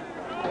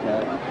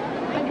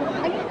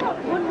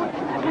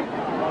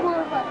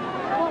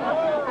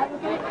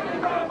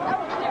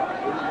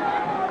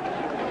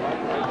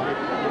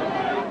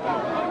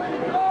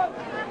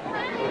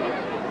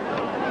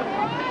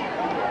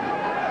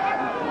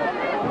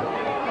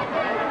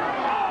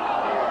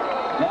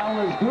 That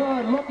was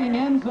good looking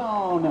end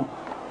zone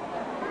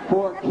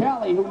for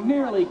Kelly, who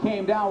nearly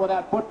came down with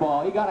that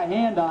football. He got a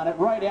hand on it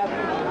right at...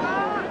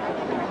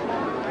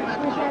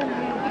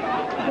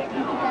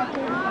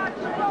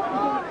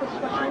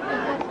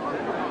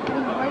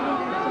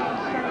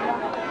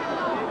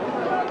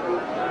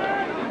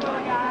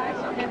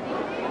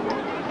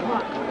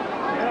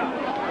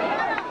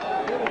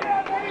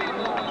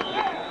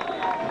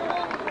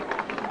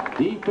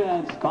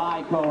 Defense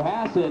by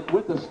Cohasset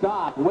with the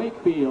stop.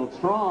 Wakefield,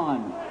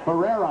 Strawn,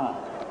 Ferreira.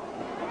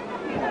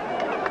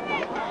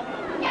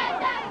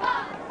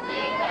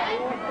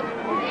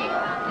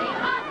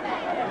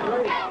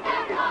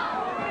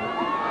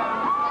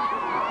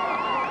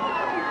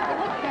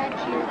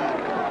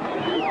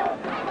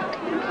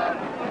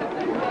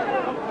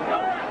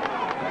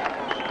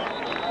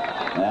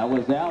 That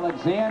was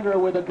Alexander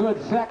with a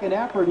good second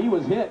effort. He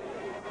was hit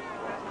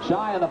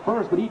shy of the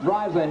first, but he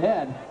drives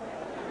ahead.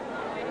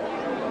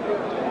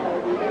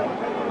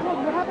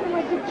 What happened to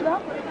my big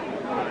drop?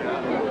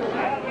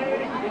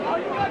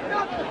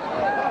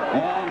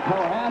 And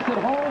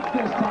Cohasset holds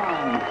this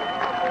time.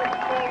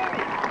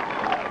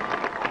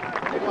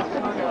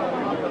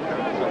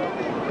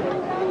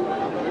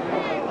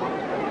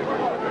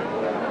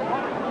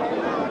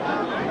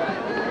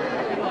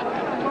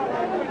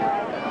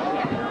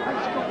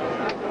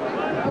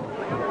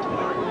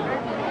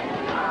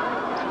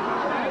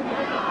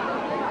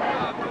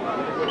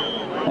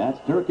 That's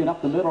Durkin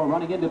up the middle,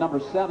 running into number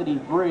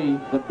 73,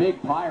 the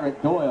big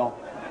Pirate, Doyle.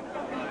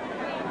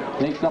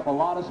 Takes up a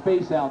lot of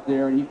space out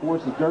there, and he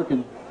forces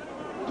Durkin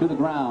to the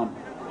ground.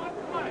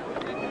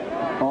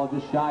 Ball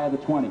just shy of the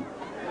 20.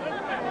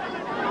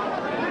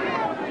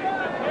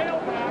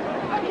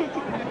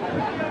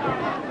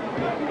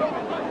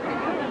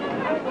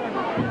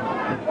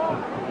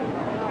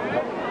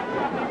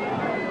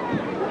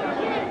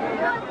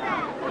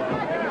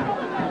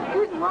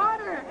 Who's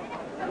water?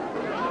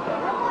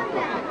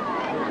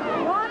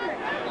 Water.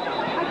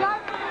 I got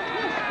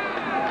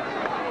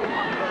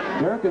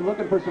Durkin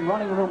looking for some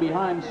running room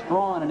behind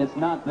Strawn, and it's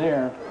not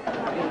there.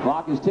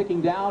 Clock is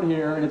ticking down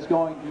here, and it's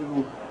going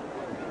to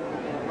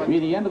be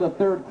the end of the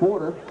third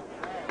quarter.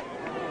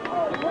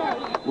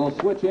 We'll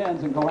switch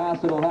ends, and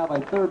Cohasset will have a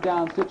third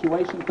down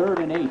situation, 3rd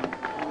and 8.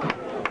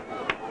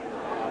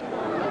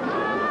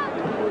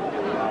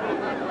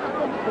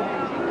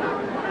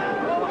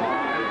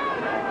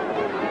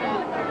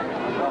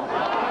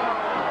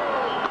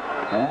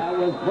 That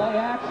was play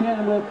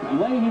action with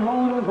Leahy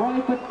rolling to his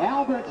right, but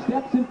Albert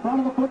steps in front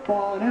of the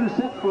football and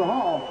intercepts for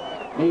Hall.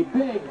 A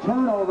big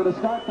turnover to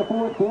start the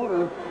fourth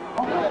quarter.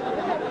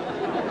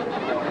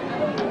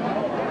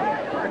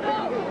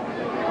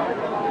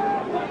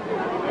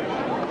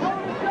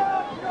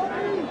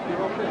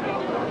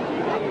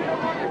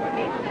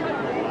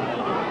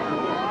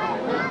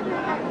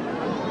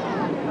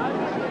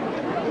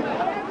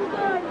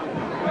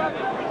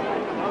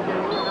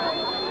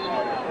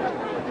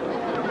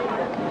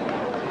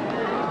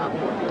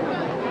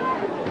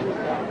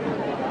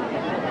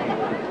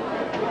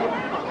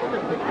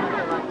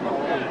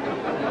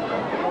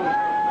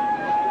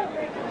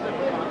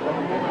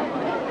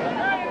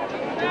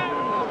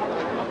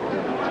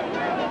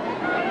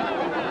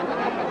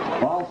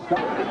 Ball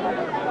stopped.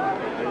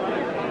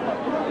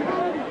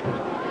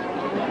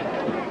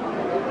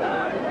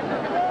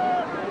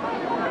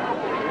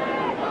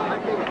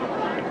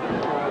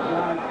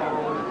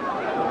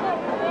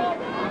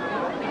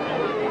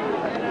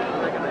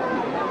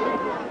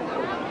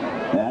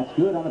 That's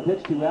good on the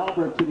pitch to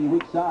Albert to the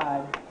weak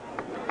side.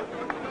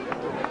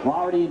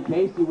 Flaherty and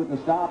Casey with the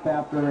stop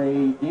after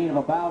a gain of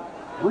about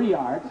 3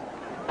 yards.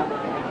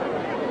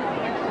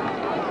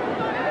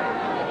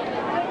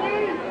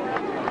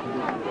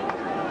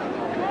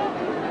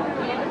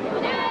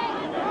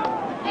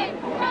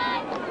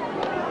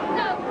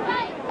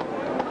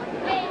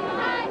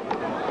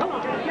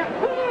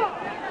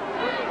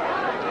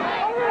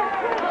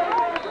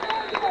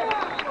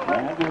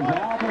 That was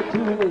Albert to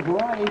his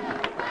right.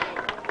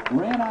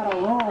 Ran out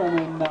of room,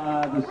 and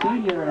the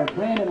senior,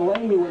 Brandon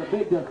Leahy, with a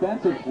big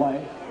defensive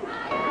play.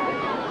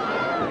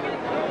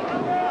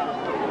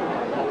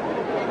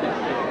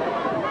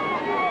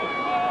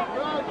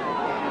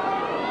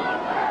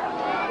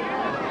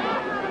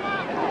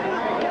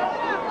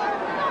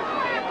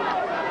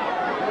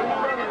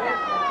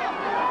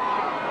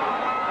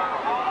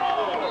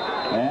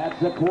 That's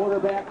the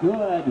quarterback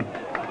good.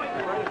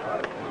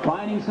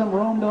 Finding some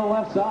room to the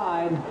left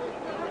side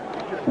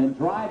and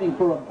driving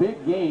for a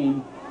big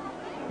gain.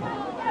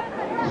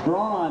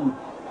 Strawn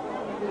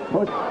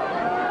push.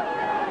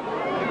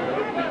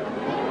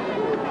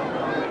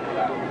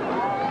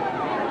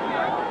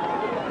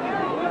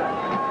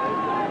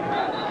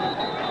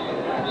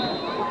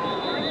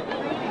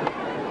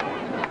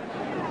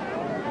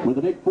 With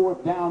a big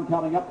 4th down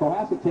coming up,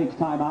 Cohasset takes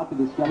time out to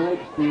discover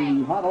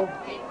the huddle,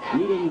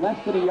 needing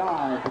less than a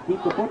yard to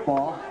keep the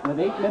football with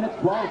 8 minutes,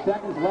 12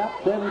 seconds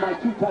left, trailing by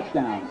 2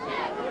 touchdowns.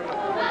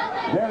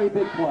 Very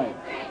big play.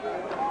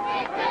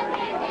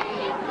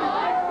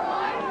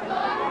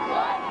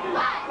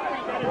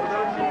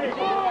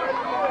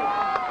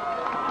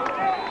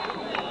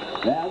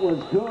 That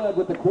was good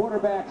with the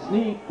quarterback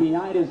sneak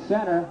behind his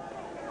center.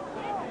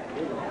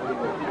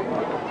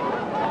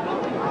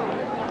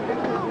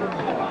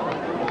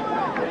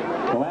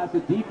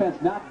 Cohasset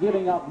defense not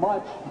giving up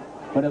much,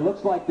 but it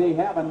looks like they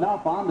have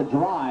enough on the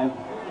drive.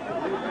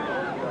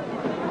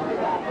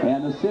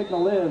 And the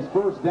signal is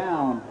 1st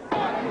down.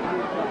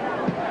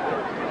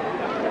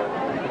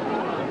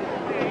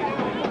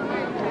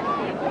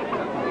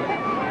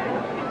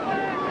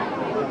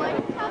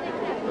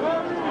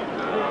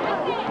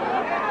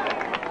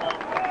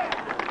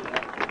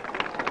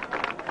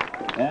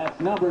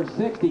 That's number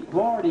 60,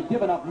 Clardy,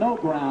 giving up no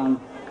ground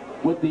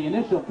with the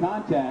initial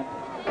contact.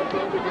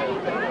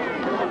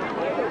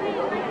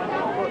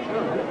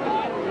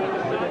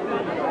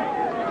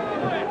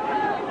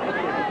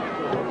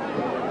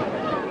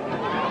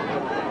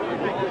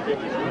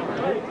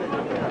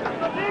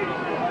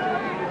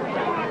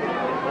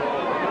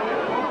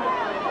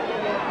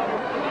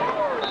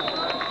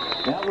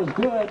 That was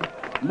good.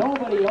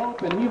 Nobody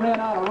open. He ran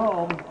out of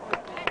room.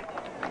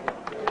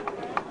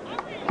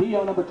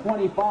 Tio number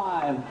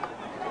 25,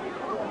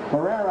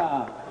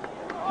 Herrera,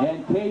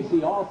 and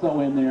Casey also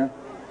in there.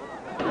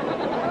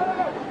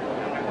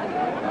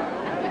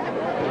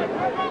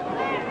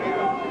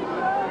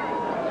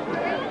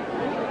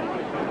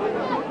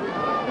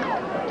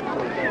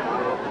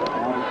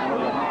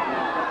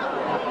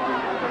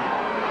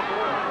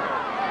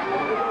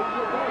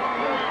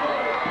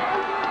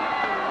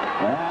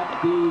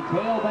 That's the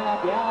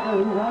tailback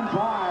Alder who runs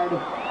hard.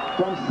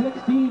 From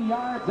 16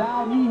 yards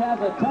out, he has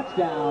a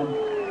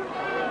touchdown.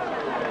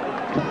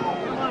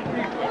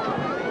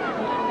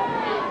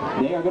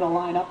 They are going to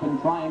line up and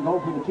try and go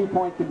for the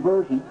two-point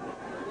conversion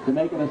to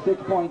make it a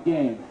 6-point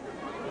game.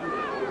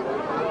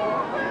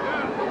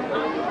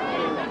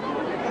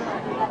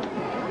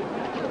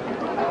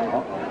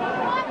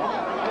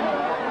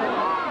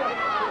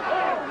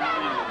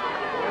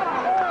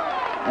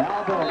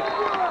 Albert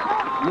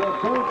with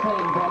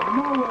Bertrand has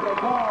nowhere to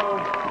go,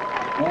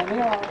 and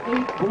there are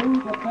 8 blue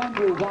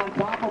defenders on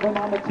top of him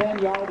on the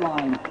 10-yard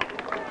line.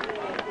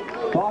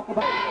 Talk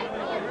about...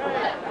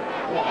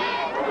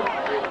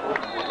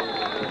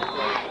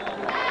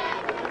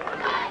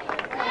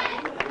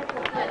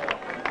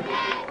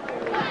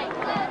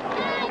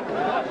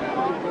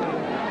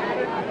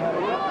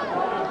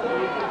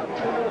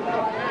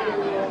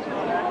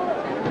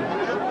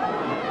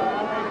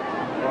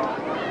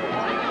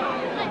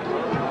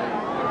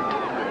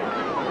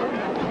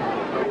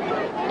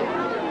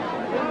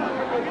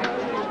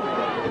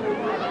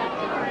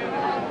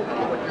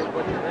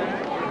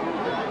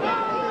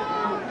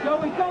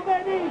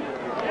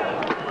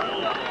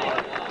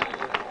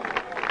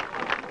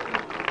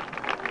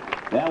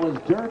 That was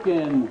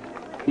Durkin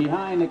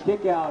behind the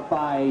kick out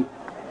by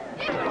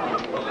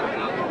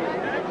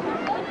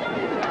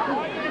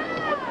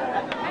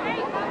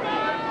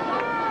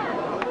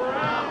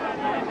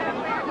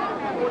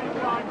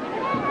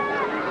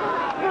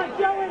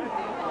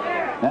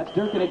that's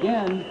Durkin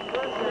again,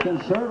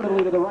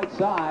 conservatively to the right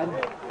side,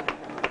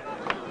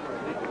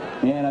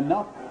 and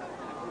enough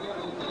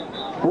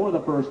for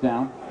the first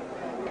down.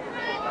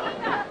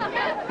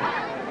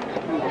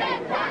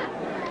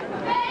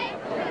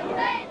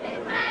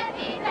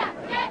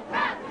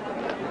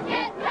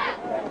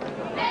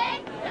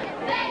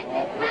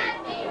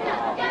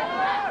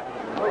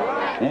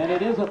 And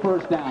it is a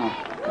first down.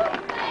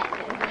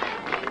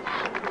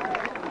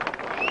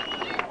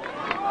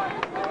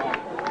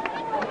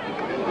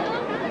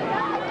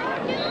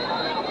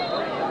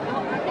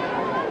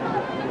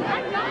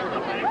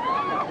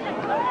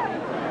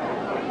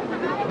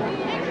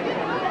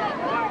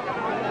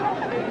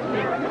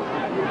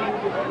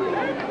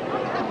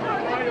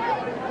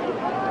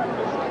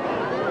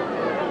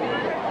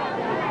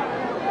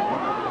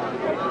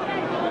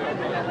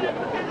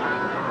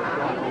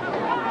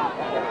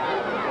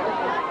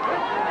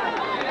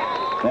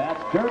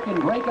 That's Durkin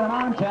breaking an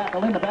arm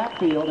tackle in the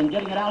backfield and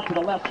getting it out to the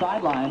left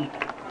sideline.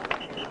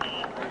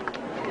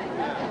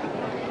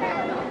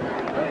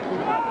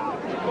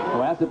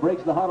 Cohasset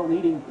breaks the huddle,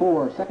 needing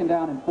 4, 2nd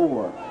down and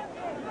 4.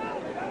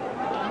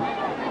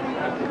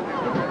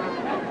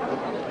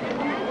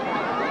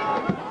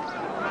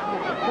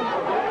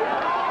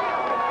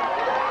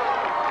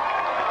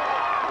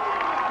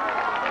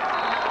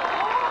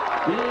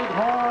 Big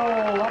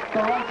hole up the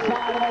right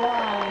side of the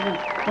line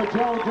for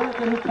Joe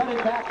Durkin, who cut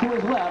it back to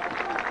his left.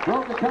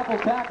 Broke a couple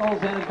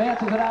tackles and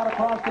advances it out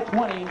across the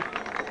 20.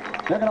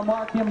 They're going to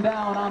mark him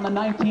down on the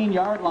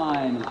 19-yard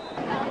line.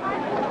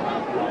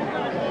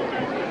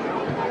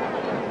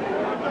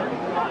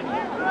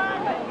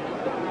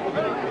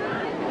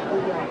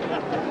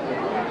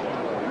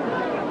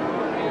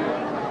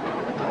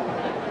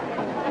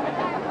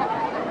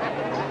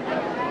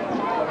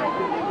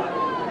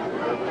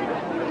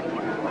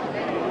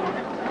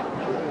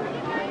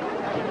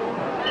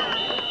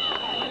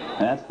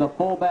 That's the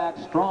fullback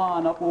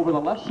Strawn up over the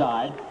left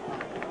side.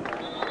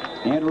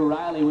 Andrew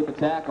Riley with the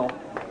tackle.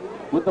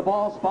 With the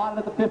ball spotted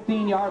at the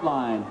 15-yard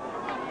line.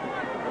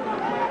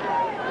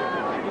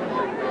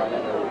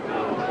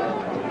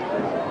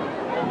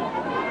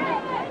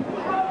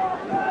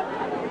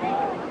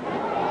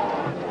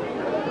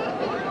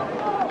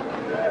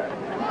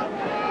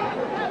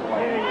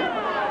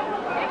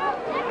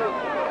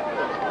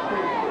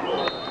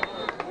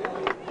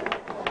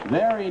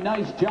 Very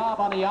nice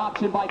job on the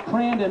option by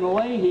Crandon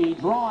Leahy,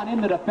 drawing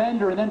in the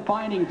defender and then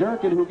finding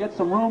Durkin, who gets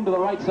some room to the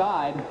right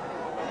side.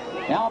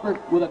 Albert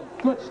with a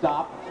good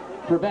stop,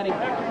 preventing...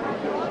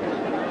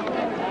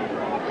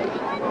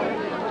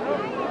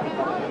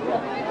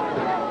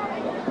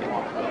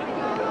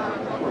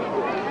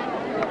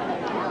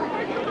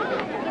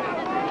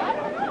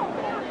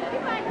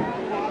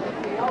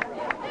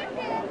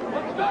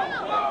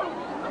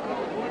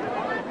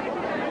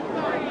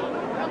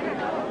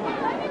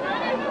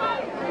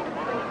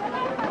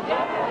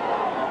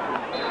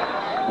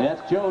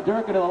 Joe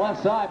Durkin to the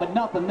left side, but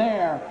nothing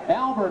there.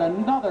 Albert,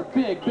 another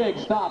big, big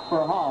stop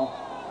for Hull.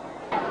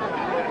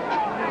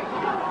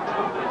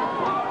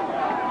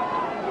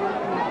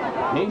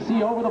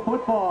 Casey over the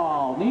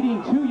football,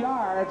 needing 2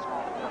 yards.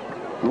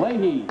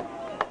 Leahy.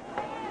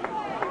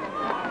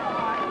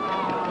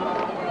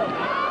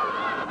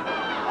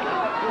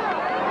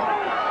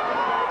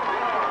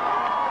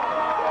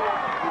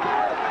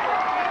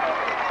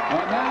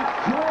 And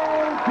that's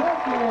Joe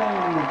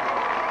Durkin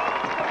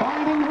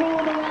finding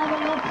room around the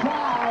left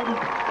side.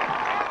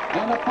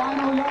 And the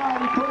final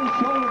yard, he put his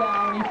shoulder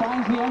down and he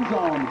finds the end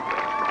zone.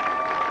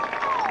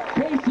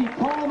 Casey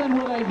Coleman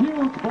with a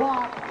huge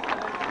block.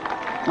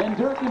 And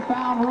Durkin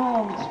found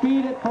room,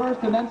 speed at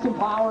first and then some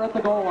power at the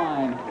goal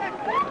line.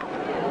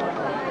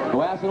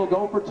 Cohasset will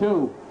go for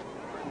 2.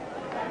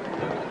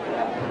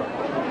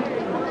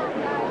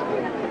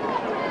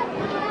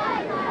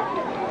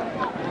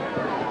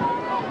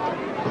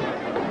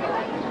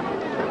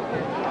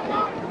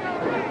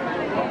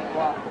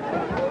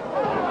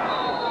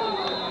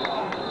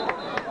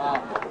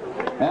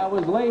 That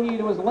was Leahy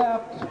to his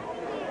left.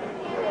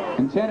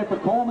 Intended for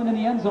Coleman in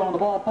the end zone. The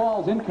ball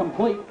falls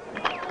incomplete.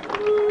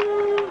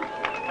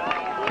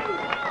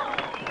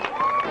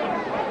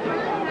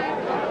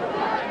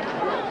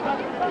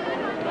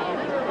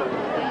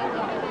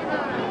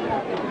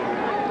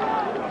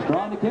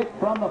 Strong to kick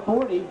from the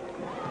 40.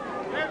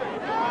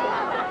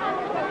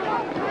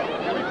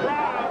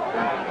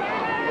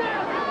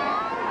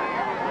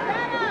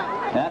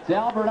 That's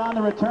Albert on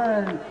the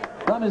return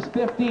from his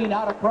 15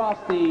 out across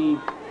the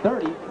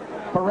 30.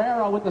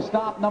 Pereira with the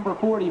stop, number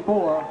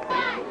 44.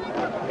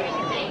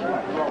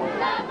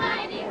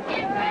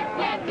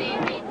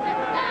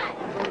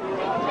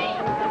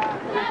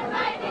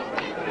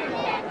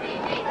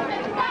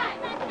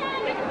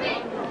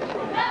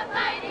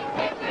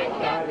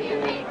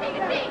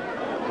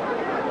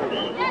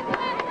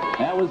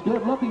 That was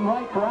good looking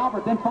right for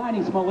Albert, then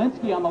finding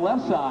Smolinski on the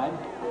left side.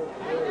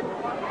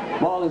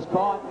 Ball is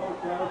caught,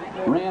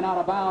 ran out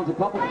of bounds a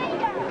couple.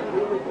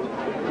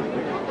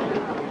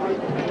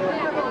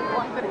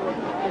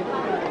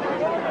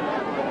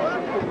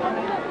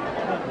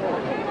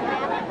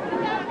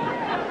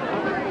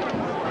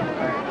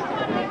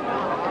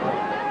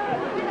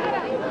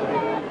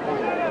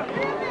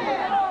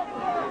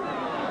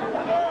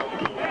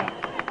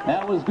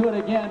 That was good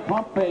again,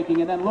 pump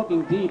faking and then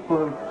looking deep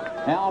for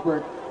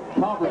Albert.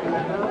 Covered.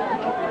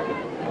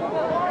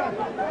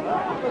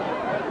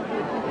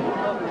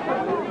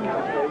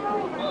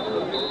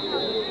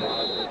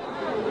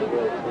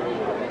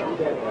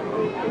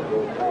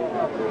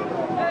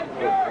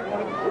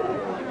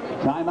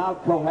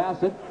 Timeout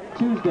Cohasset,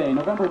 Tuesday,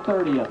 November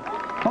 30th.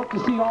 Hope to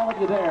see all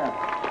of you there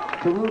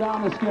to root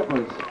on the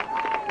Skippers.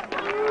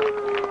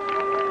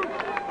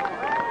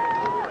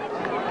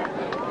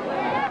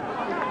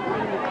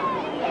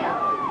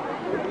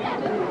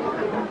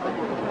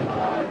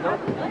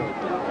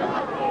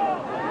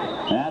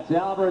 That's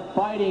Albert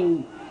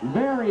fighting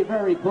very,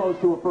 very close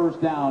to a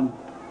first down.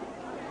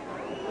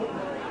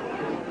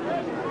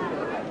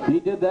 He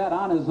did that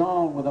on his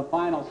own with a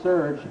final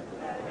surge.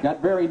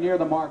 Got very near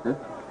the marker.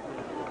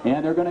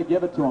 And they're going to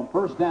give it to him.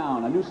 First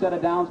down, a new set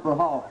of downs for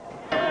Hull.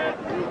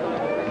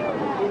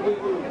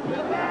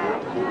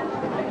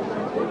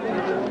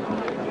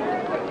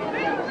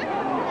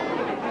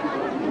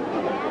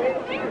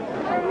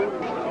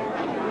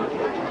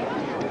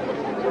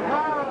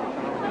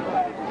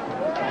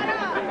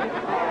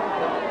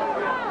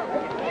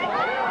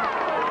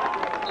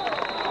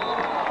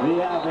 We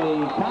have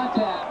a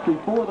contact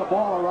before the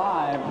ball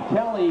arrived.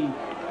 Kelly,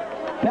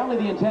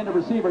 the intended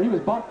receiver, he was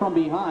bumped from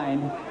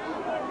behind,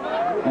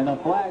 and the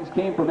flags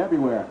came from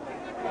everywhere.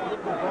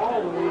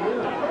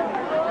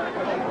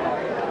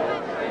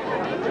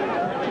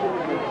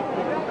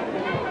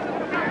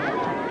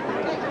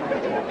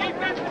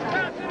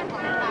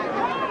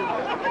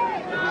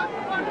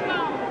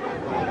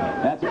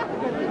 That's it.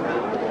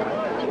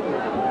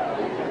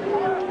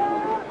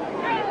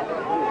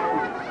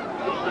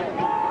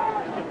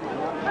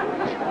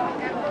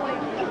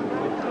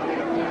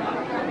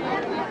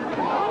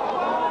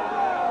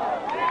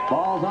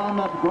 Ball's on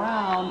the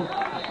ground.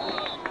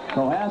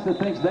 Cohasset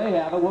thinks they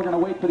have it. We're going to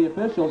wait for the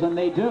officials, and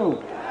they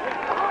do.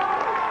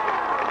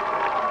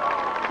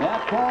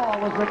 That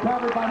ball was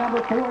recovered by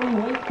number 40,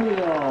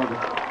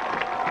 Wakefield.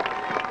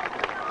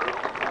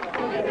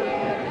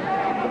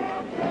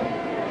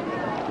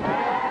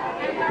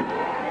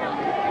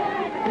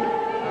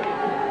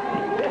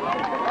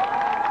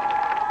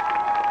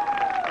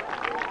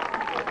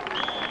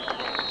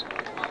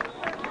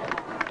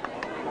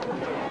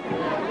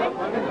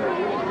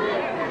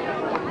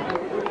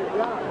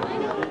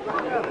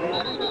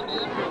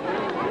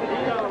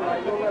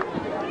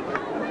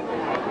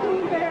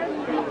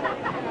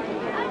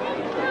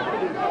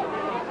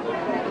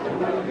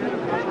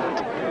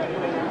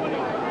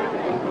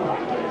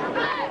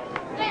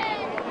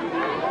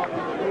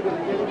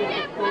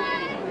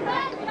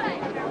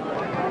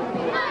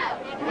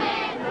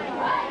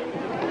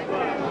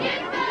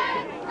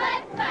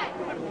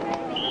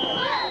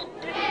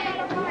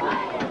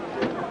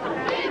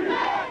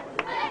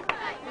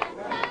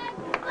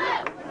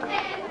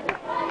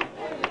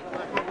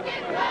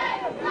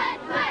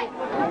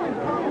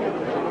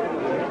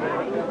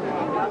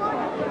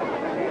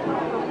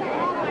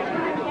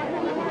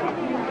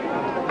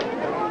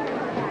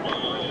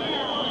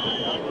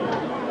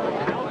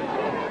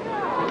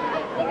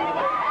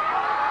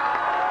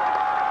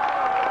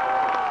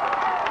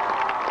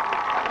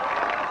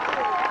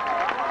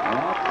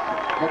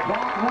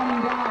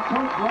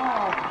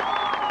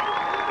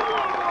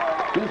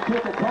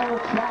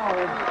 short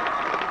shower,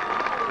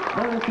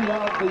 courtesy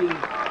of the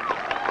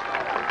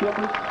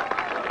Skippers.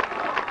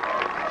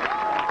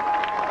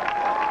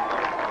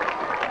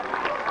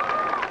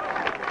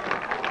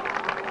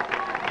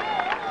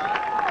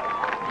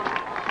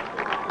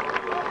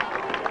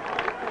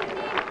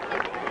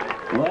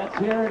 Let's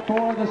hear it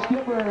for the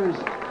Skippers.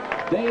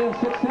 They have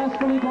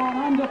successfully gone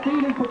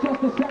undefeated for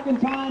just the second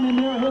time in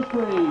their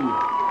history.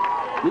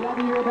 The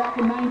other year back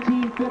in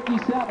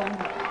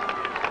 1957,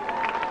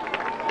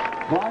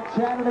 Clark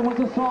Chatterton was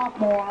a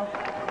sophomore.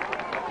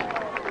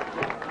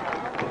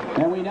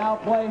 And we now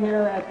play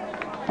here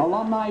at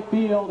Alumni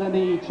Field in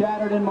the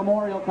Chatterton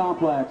Memorial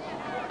Complex.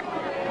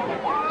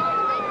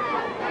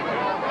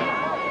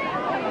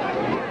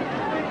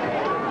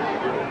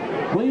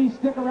 Please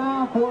stick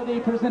around for the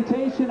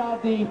presentation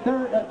of the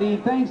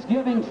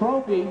Thanksgiving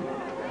Trophy.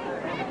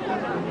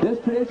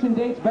 This tradition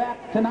dates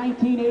back to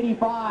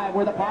 1985,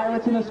 where the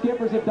Pirates and the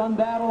Skippers have done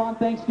battle on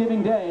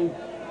Thanksgiving Day.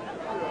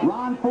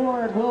 Ron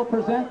Ford will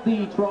present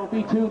the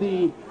trophy to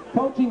the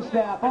coaching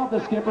staff of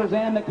the Skippers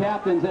and the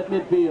captains at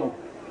midfield.